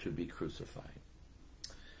over to be crucified.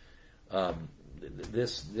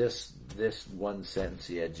 This one sentence,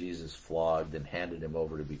 he had Jesus flogged and handed him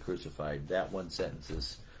over to be crucified, that one sentence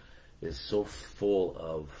is so full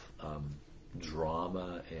of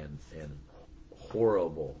drama and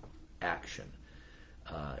horrible action.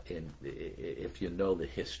 And if you know the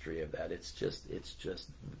history of that, it's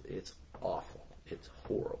awful. It's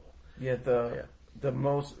horrible. Yeah, the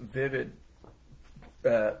most vivid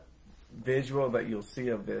visual that you'll see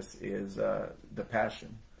of this is the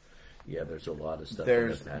Passion. Yeah, there's a lot of stuff.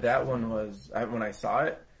 That one was, when I saw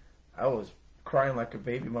it, I was crying like a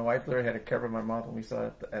baby. My wife literally had to cover my mouth when we saw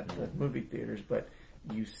it at the movie theaters. But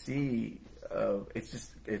you see,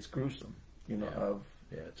 it's gruesome.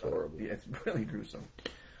 It's horrible. It's really gruesome.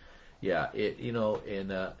 Yeah, I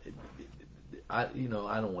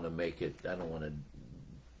don't want to make it. I don't want to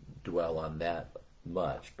dwell on that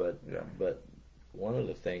much. But one of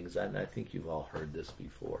the things, and I think you've all heard this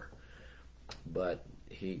before, but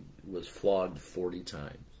he was flogged 40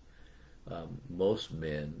 times. Most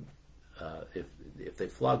men, if they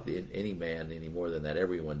flogged any man any more than that,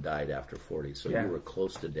 everyone died after 40. So you were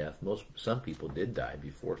close to death. Some people did die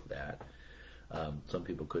before that. Some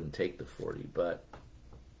people couldn't take the 40, but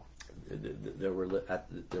there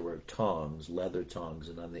were tongs, leather tongs,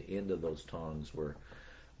 and on the end of those tongs were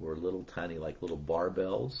little tiny, like little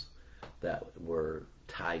barbells that were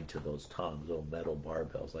tied to those tongs, little metal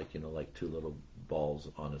barbells, like two little balls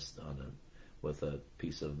with a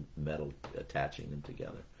piece of metal attaching them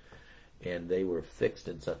together. And they were fixed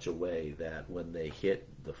in such a way that when they hit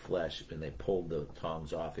the flesh and they pulled the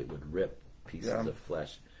tongs off, it would rip pieces of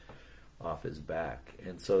flesh off his back.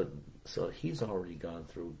 And so he's already gone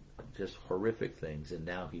through just horrific things, and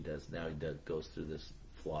now he goes through this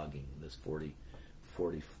flogging, this 40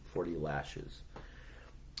 lashes.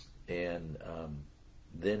 And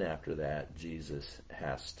then after that, Jesus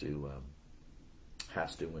has to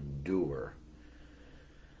endure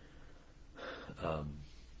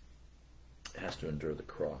the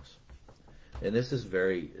cross. And this is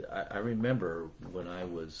I remember when I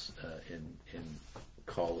was in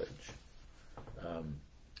college,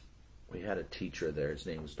 we had a teacher there. His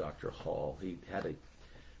name was Dr. Hall. He had a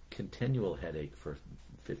continual headache for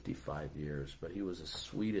 55 years, but he was the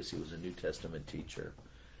sweetest. He was a New Testament teacher,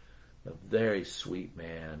 a very sweet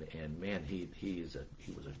man, and man, he was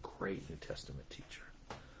a great New Testament teacher.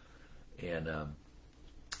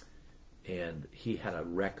 And he had a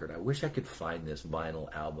record. I wish I could find this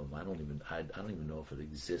vinyl album. I don't even know if it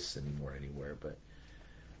exists anymore anywhere, but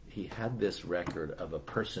he had this record of a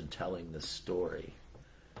person telling the story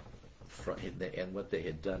and what they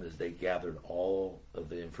had done is they gathered all of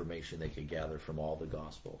the information they could gather from all the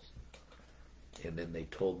Gospels. And then they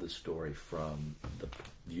told the story from the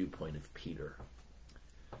viewpoint of Peter.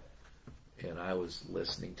 And I was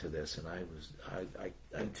listening to this, and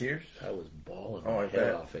in tears? I was bawling my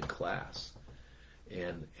head off in class.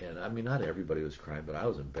 And I mean, not everybody was crying, but I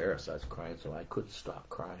was embarrassed. I was crying, so I couldn't stop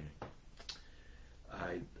crying.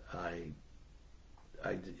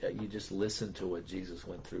 You just listen to what Jesus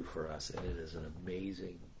went through for us, and it is an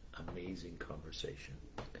amazing, amazing conversation.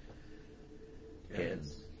 Yes. And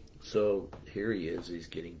so here he is. He's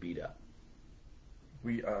getting beat up.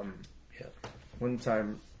 One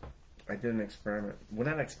time I did an experiment. Well,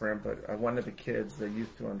 not an experiment, but I wanted the kids, the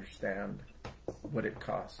youth, to understand what it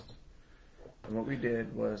cost. And what we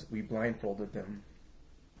did was we blindfolded them.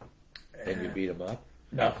 And you beat them up?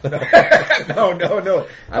 No. No.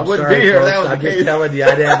 I wouldn't be here. That was I'm just telling you,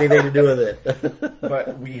 I didn't have anything to do with it.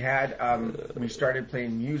 But we had, we started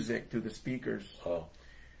playing music through the speakers. Oh.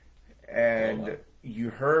 And you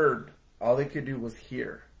heard, all they could do was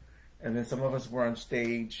hear. And then some of us were on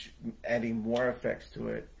stage adding more effects to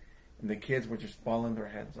it. And the kids were just falling their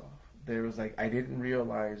heads off. There was like, I didn't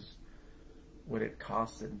realize what it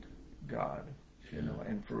costed God, you know,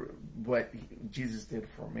 and for what Jesus did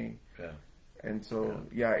for me. Yeah. And so,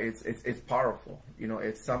 it's powerful. You know,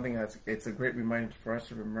 it's something it's a great reminder for us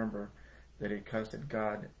to remember that it costed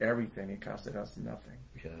God everything. It costed us nothing.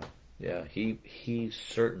 Yeah. He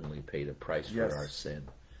certainly paid a price for our sin.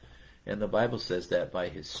 And the Bible says that by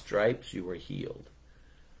his stripes you were healed.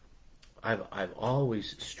 I've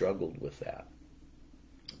always struggled with that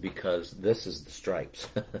because this is the stripes.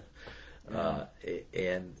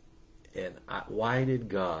 Why did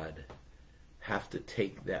God have to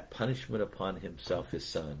take that punishment upon himself, his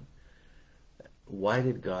son? Why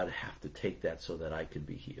did God have to take that so that I could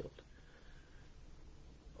be healed?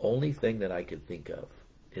 Only thing that I could think of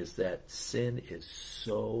is that sin is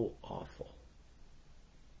so awful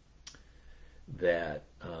that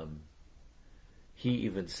he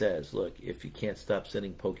even says, look, if you can't stop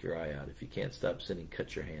sinning, poke your eye out. If you can't stop sinning,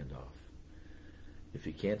 cut your hand off. If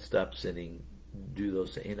you can't stop sinning, do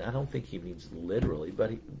those things. And I don't think he means literally,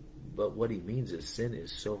 but what he means is sin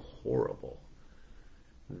is so horrible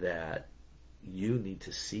that you need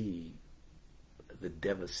to see the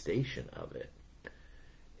devastation of it.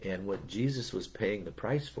 And what Jesus was paying the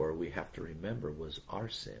price for, we have to remember, was our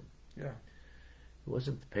sin. Yeah. He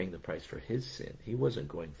wasn't paying the price for his sin. He wasn't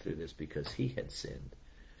going through this because he had sinned.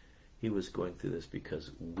 He was going through this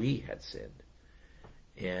because we had sinned.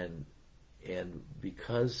 And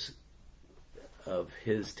because of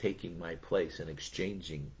his taking my place and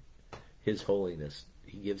exchanging his holiness,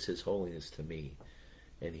 he gives his holiness to me,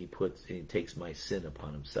 and he takes my sin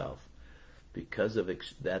upon himself. Because of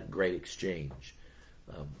that great exchange,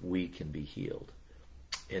 we can be healed.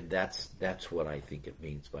 And that's what I think it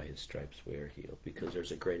means by his stripes we are healed, because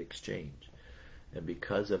there's a great exchange. And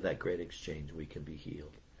because of that great exchange, we can be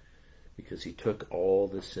healed. Because he took all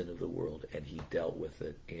the sin of the world and he dealt with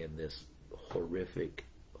it in this horrific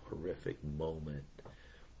moment.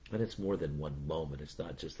 And it's more than one moment. It's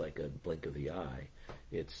not just like a blink of the eye.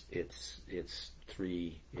 It's a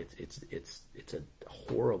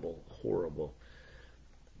horrible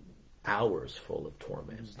hours full of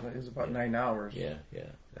torment. It was about 9 hours. Yeah.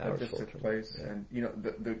 That just took place. Yeah. And you know,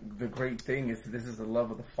 the great thing is this is the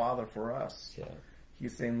love of the Father for us. Yeah.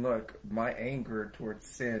 He's saying, look, my anger towards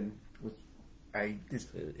sin was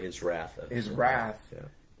his wrath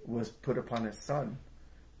was put upon his son.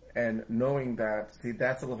 And knowing that, see,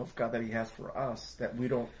 that's the love of God that he has for us, that we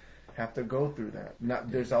don't have to go through that.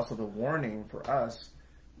 There's also the warning for us,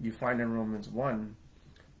 you find in Romans 1,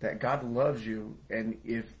 that God loves you, and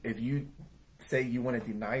if you say you want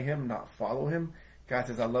to deny him, not follow him, God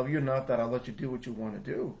says, I love you enough that I'll let you do what you want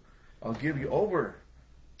to do. I'll give you over,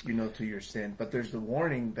 to your sin. But there's the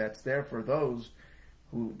warning that's there for those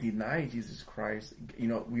who deny Jesus Christ.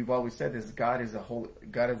 We've always said this, God has a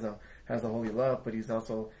holy love, but he's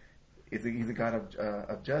also he's a God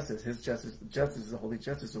of justice. His justice is a holy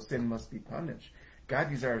justice, so sin must be punished. God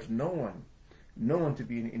desires no one to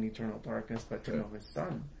be in eternal darkness, but to know his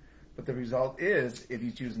son. But the result is, if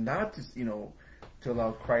you choose not to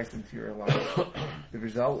allow Christ into your life, the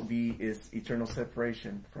result is eternal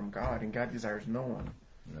separation from God, and God desires no one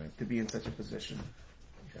to be in such a position.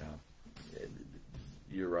 Yeah,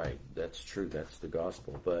 you're right. That's true. That's the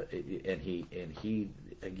gospel. But he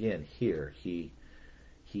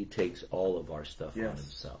takes all of our stuff on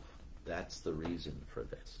himself. That's the reason for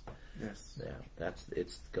this. Yes. Yeah,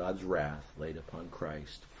 it's God's wrath laid upon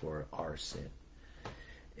Christ for our sin.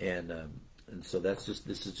 And And so this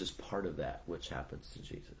is just part of that which happens to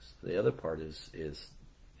Jesus. The other part is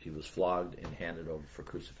he was flogged and handed over for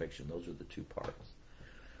crucifixion. Those are the two parts.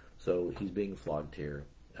 So he's being flogged here.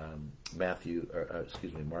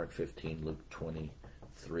 Mark 15, Luke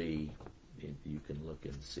 23. You can look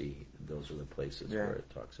and see. Those are the places where it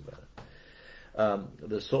talks about it.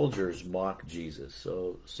 The soldiers mock Jesus,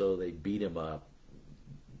 so they beat him up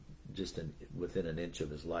just within an inch of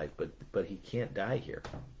his life. But he can't die here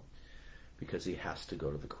because he has to go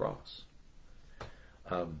to the cross.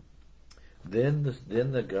 Then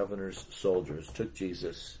the governor's soldiers took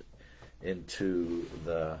Jesus into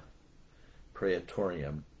the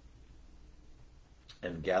praetorium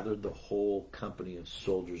and gathered the whole company of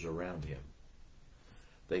soldiers around him.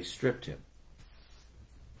 They stripped him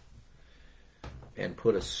and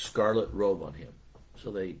put a scarlet robe on him.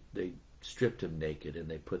 So they stripped him naked and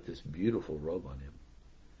they put this beautiful robe on him.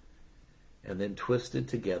 And then twisted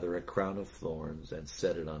together a crown of thorns and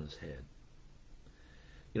set it on his head.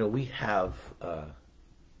 You know, we have,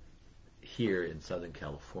 here in Southern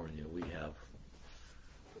California, we have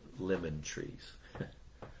lemon trees.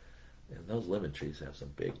 And those lemon trees have some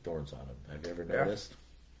big thorns on them. Have you ever noticed?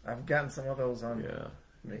 I've gotten some of those on.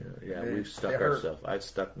 Yeah, we've stuck ourselves. I've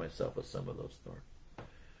stuck myself with some of those thorns.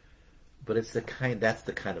 But that's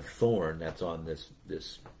the kind of thorn that's on this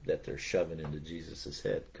that they're shoving into Jesus'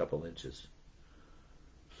 head, a couple inches.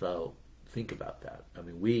 So think about that. I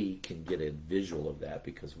mean, we can get a visual of that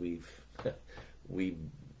because we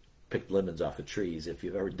picked lemons off of trees. If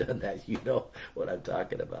you've ever done that, you know what I'm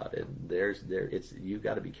talking about. And you've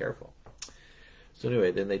got to be careful. So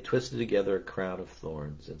anyway, then they twisted together a crown of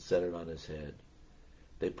thorns and set it on his head.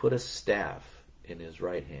 They put a staff in his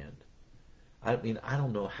right hand. I mean, I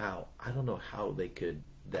don't know how he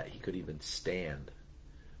could even stand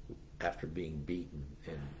after being beaten,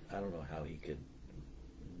 and I don't know how he could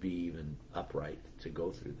be even upright to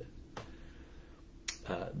go through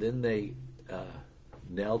this. Then they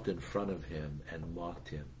knelt in front of him and mocked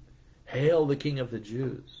him. "Hail the King of the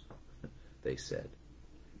Jews," they said.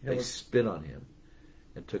 They spit on him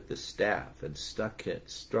and took the staff and struck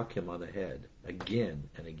him on the head again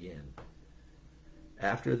and again.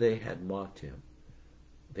 After they had mocked him,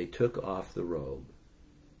 they took off the robe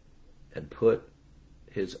and put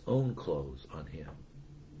his own clothes on him.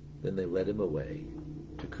 Then they led him away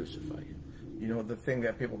to crucify him. You know, the thing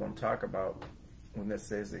that people don't talk about when it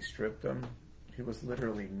says they stripped him, he was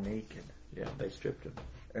literally naked. Yeah, they stripped him.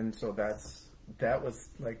 And so that was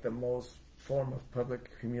like the most form of public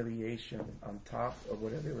humiliation on top of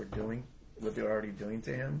whatever they were doing, what they were already doing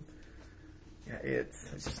to him. Yeah, it's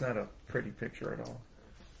just not a pretty picture at all.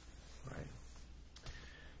 Right.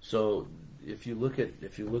 So if you look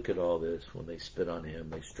at all this, when they spit on him,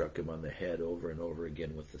 they struck him on the head over and over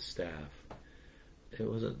again with the staff. It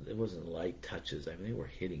wasn't light touches. I mean, they were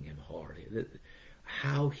hitting him hard.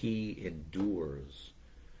 How he endures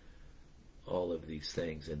all of these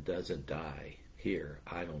things and doesn't die here,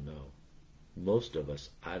 I don't know. Most of us,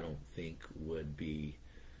 I don't think, would be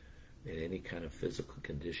in any kind of physical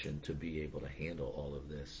condition to be able to handle all of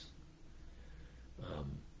this.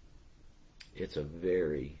 It's a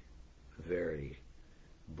very, very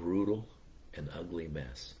brutal and ugly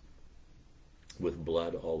mess with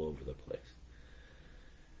blood all over the place.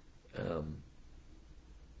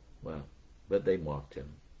 Well, but they mocked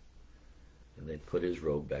him, and they put his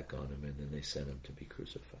robe back on him, and then they sent him to be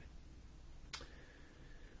crucified.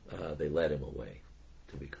 They led him away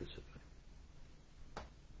to be crucified.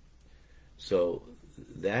 So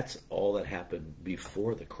that's all that happened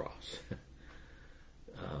before the cross.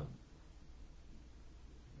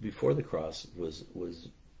 Before the cross was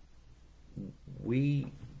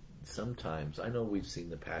we sometimes, I know we've seen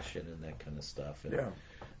the Passion and that kind of stuff, and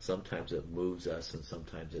sometimes it moves us and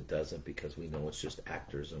sometimes it doesn't, because we know it's just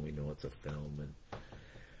actors and we know it's a film.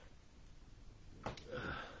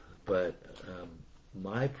 But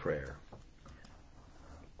my prayer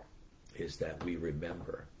is that we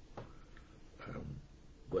remember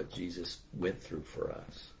what Jesus went through for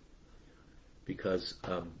us, because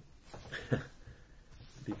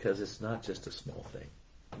it's not just a small thing.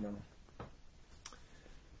 No.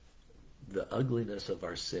 The ugliness of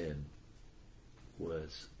our sin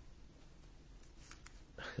was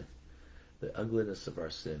the ugliness of our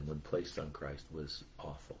sin when placed on Christ was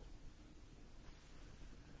awful.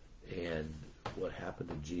 And what happened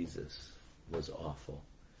to Jesus was awful,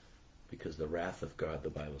 because the wrath of God, the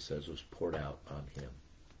Bible says, was poured out on him.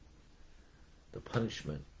 The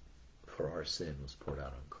punishment for our sin was poured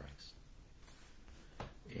out on Christ.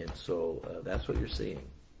 And so that's what you're seeing,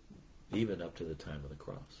 even up to the time of the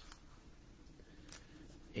cross.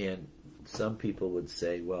 And some people would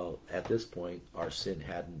say, well, at this point, our sin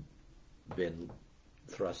hadn't been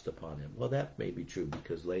thrust upon him. Well, that may be true,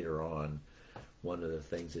 because later on, one of the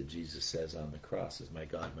things that Jesus says on the cross is, my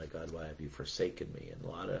God, why have you forsaken me? And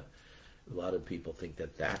a lot of people think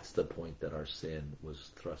that that's the point that our sin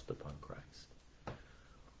was thrust upon Christ.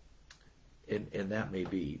 And that may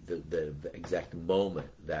be the exact moment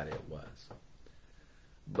that it was.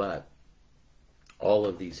 But all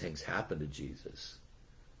of these things happened to Jesus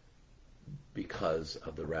because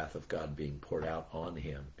of the wrath of God being poured out on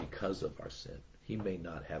him because of our sin. He may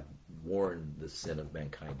not have worn the sin of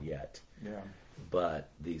mankind yet. Yeah. But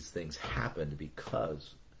these things happened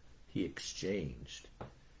because he exchanged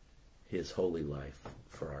his holy life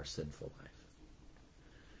for our sinful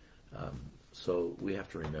life. So we have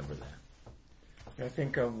to remember that. I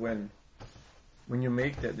think of when you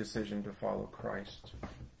make that decision to follow Christ,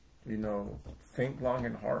 think long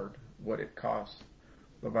and hard what it costs.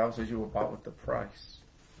 The Bible says you were bought with the price.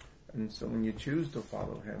 And so when you choose to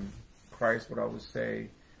follow him, Christ would always say,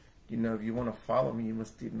 if you want to follow me, you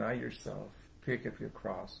must deny yourself, pick up your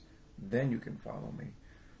cross, then you can follow me.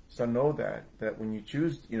 So know that when you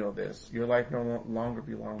choose, this, your life no longer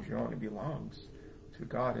belongs your own, it belongs to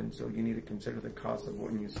God. And so you need to consider the cost of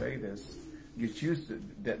when you say this. You choose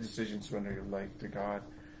that decision to surrender your life to God.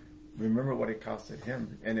 Remember what it costed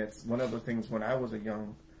him. And it's one of the things when I was a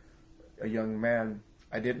young man,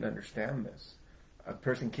 I didn't understand this. A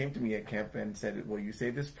person came to me at camp and said, well, you say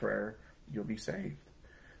this prayer, you'll be saved.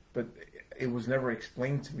 But it was never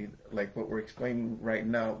explained to me, like what we're explaining right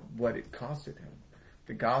now, what it costed him.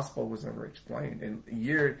 The gospel was never explained.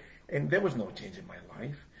 And there was no change in my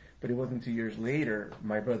life. But it wasn't 2 years later,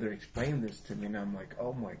 my brother explained this to me, and I'm like,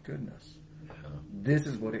 oh my goodness. This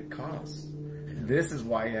is what it costs. This is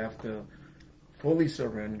why you have to fully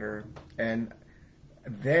surrender. And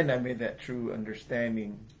then I made that true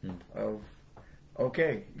understanding of,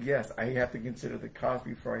 okay, yes, I have to consider the cost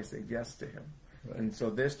before I say yes to him. Right. And so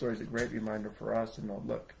this story is a great reminder for us to know,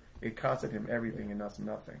 look, it costed him everything and us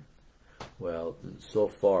nothing. Well, so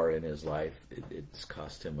far in his life, it's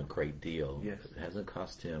cost him a great deal. Yes. It hasn't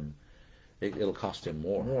cost him, it'll cost him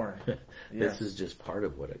more. More. This Yes. is just part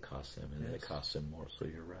of what it costs him, and Yes. it costs him more, so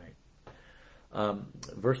you're right.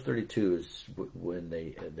 Verse 32 is when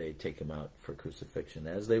they take him out for crucifixion.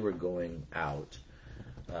 As they were going out,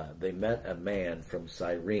 they met a man from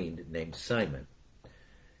Cyrene named Simon,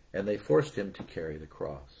 and they forced him to carry the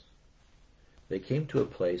cross. They came to a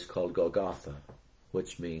place called Golgotha,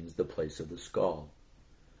 which means the place of the skull.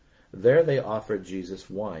 There they offered Jesus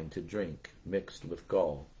wine to drink, mixed with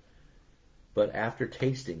gall. But after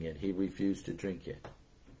tasting it, he refused to drink it.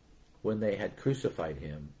 When they had crucified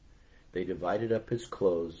him, they divided up his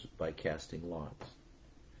clothes by casting lots.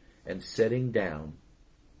 And sitting down,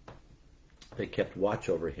 they kept watch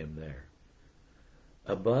over him there.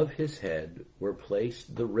 Above his head were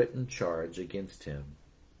placed the written charge against him.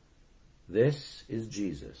 This is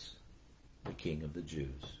Jesus, the King of the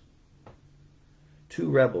Jews. 2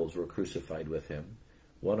 rebels were crucified with him,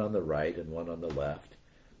 one on the right and one on the left.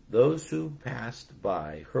 Those who passed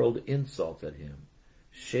by hurled insults at him,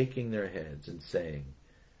 shaking their heads and saying,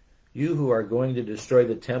 "You who are going to destroy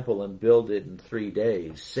the temple and build it in 3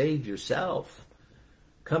 days, save yourself.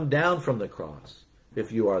 Come down from the cross,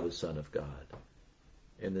 if you are the Son of God."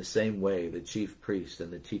 In the same way, the chief priests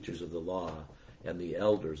and the teachers of the law and the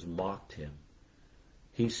elders mocked him.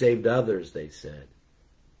 He saved others, they said,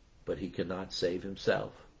 but he cannot save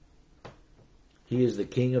himself. He is the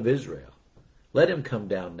King of Israel. Let him come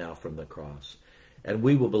down now from the cross, and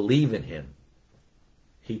we will believe in him.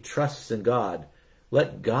 He trusts in God.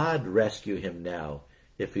 Let God rescue him now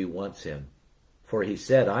if he wants him. For he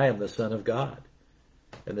said, "I am the Son of God."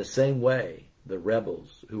 In the same way, the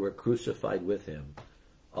rebels who were crucified with him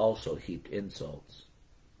also heaped insults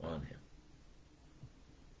on him.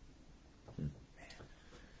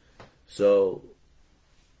 So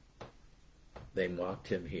they mocked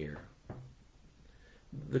him here.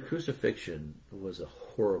 The crucifixion was a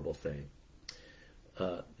horrible thing.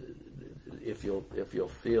 If you'll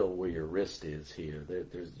feel where your wrist is here,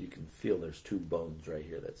 you can feel there's 2 bones right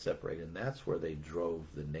here that separate, and that's where they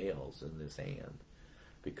drove the nails in his hand,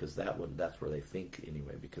 because that's where they think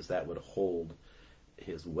anyway, because that would hold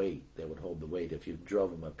his weight. They would hold the weight. If you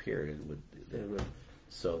drove him up here, it would.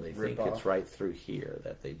 So they think it's right through here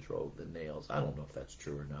that they drove the nails. I don't know if that's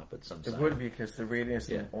true or not, but some it would be, because the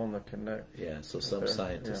radius on the connect. Yeah, so some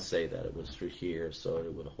scientists say that it was through here, so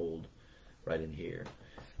it would hold right in here.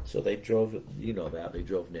 So they drove, they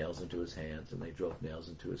drove nails into his hands, and they drove nails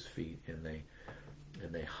into his feet, and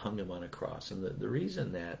they hung him on a cross. And the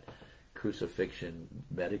reason that crucifixion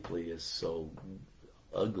medically is so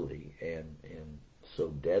ugly and so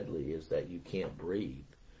deadly is that you can't breathe.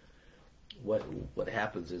 What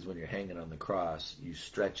happens is when you're hanging on the cross, you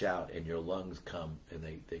stretch out and your lungs come and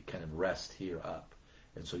they kind of rest here up.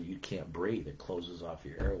 And so you can't breathe. It closes off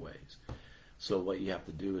your airways. So what you have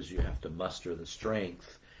to do is you have to muster the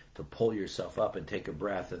strength to pull yourself up and take a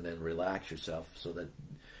breath and then relax yourself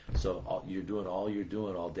all you're doing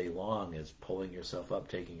all day long is pulling yourself up,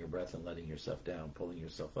 taking your breath and letting yourself down, pulling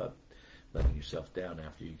yourself up, letting yourself down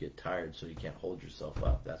after you get tired so you can't hold yourself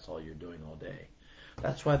up. That's all you're doing all day.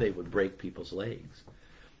 That's why they would break people's legs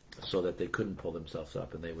so that they couldn't pull themselves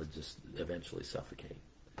up and they would just eventually suffocate.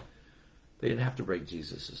 They didn't have to break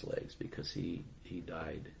Jesus' legs because he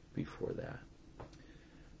died before that.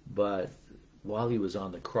 But while he was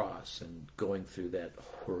on the cross and going through that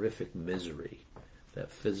horrific misery,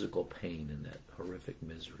 that physical pain and that horrific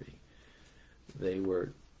misery, they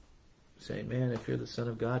were saying, man, if you're the Son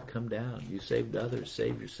of God, come down. You saved others,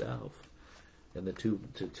 save yourself. And the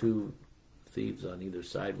two thieves on either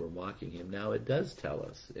side were mocking him. Now it does tell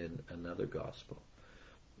us in another gospel.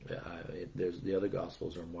 The other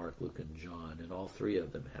gospels are Mark, Luke, and John, and all three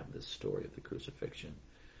of them have this story of the crucifixion.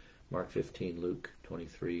 Mark 15, Luke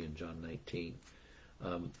 23, and John 19.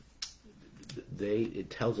 It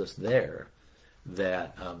tells us there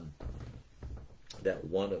that that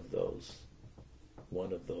one of those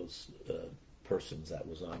persons that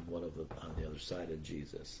was on the other side of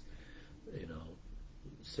Jesus,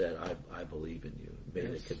 said, I believe in you,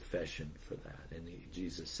 made a confession for that. And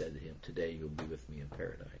Jesus said to him, today you'll be with me in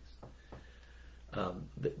paradise.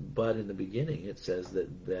 But in the beginning it says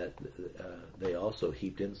that they also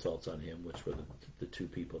heaped insults on him, which were the two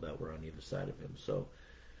people that were on either side of him. So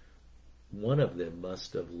one of them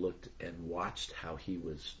must have looked and watched how he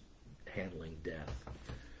was handling death.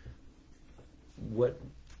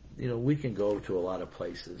 We can go to a lot of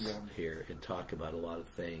places here and talk about a lot of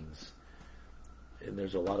things. And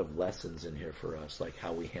there's a lot of lessons in here for us, like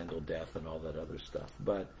how we handle death and all that other stuff.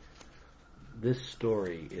 But this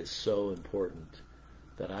story is so important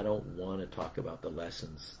that I don't want to talk about the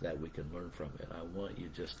lessons that we can learn from it. I want you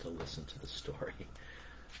just to listen to the story.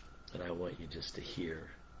 And I want you just to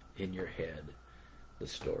hear in your head the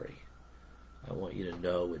story. I want you to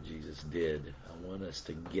know what Jesus did. I want us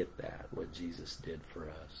to get that, what Jesus did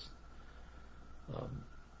for us.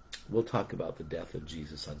 We'll talk about the death of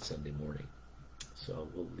Jesus on Sunday morning. So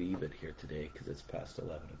we'll leave it here today because it's past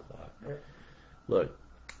 11 o'clock. Right. Look,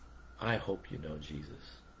 I hope you know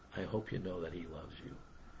Jesus. I hope you know that he loves you.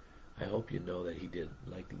 I hope you know that he did,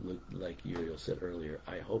 like Uriel said earlier,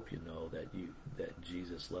 I hope you know that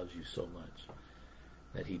Jesus loves you so much,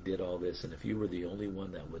 that he did all this. And if you were the only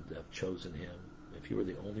one that would have chosen him, if you were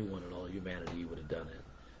the only one in all humanity, you would have done it.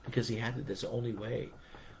 Because he had it. That's the only way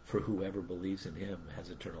for whoever believes in him has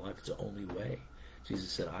eternal life. It's the only way.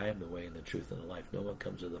 Jesus said, I am the way and the truth and the life. No one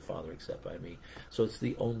comes to the Father except by me. So it's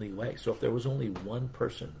the only way. So if there was only one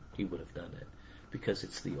person, he would have done it. Because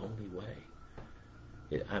it's the only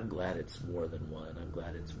way. I'm glad it's more than one. I'm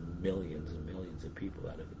glad it's millions and millions of people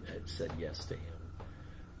that have said yes to him.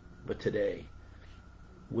 But today,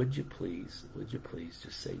 would you please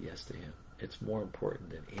just say yes to him? It's more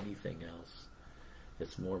important than anything else.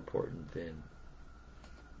 It's more important than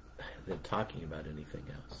talking about anything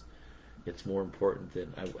else. It's more important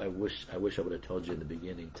than I wish I would have told you in the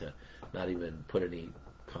beginning to not even put any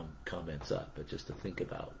comments up, but just to think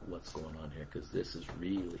about what's going on here, because this is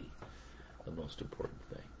really the most important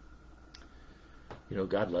thing.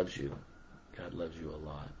 God loves you. God loves you a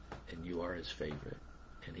lot, and you are his favorite,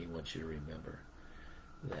 and he wants you to remember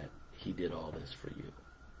that he did all this for you.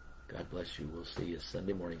 God bless you. We'll see you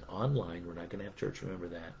Sunday morning online. We're not going to have church. Remember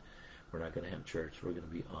that. We're not going to have church. We're going to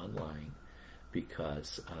be online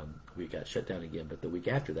because we got shut down again. But the week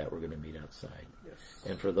after that, we're going to meet outside. Yes.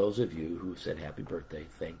 And for those of you who said happy birthday,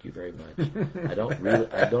 thank you very much. I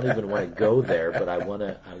don't even want to go there, but I want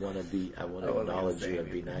to acknowledge you and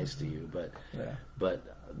be nice to you. But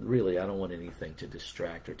really, I don't want anything to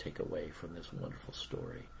distract or take away from this wonderful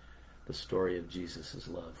story, the story of Jesus'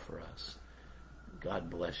 love for us. God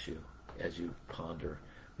bless you as you ponder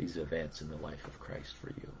these events in the life of Christ for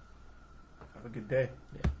you. Have a good day.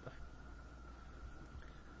 Yeah, bye.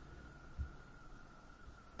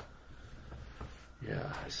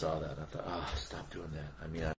 Yeah, I saw that. I thought, stop doing that.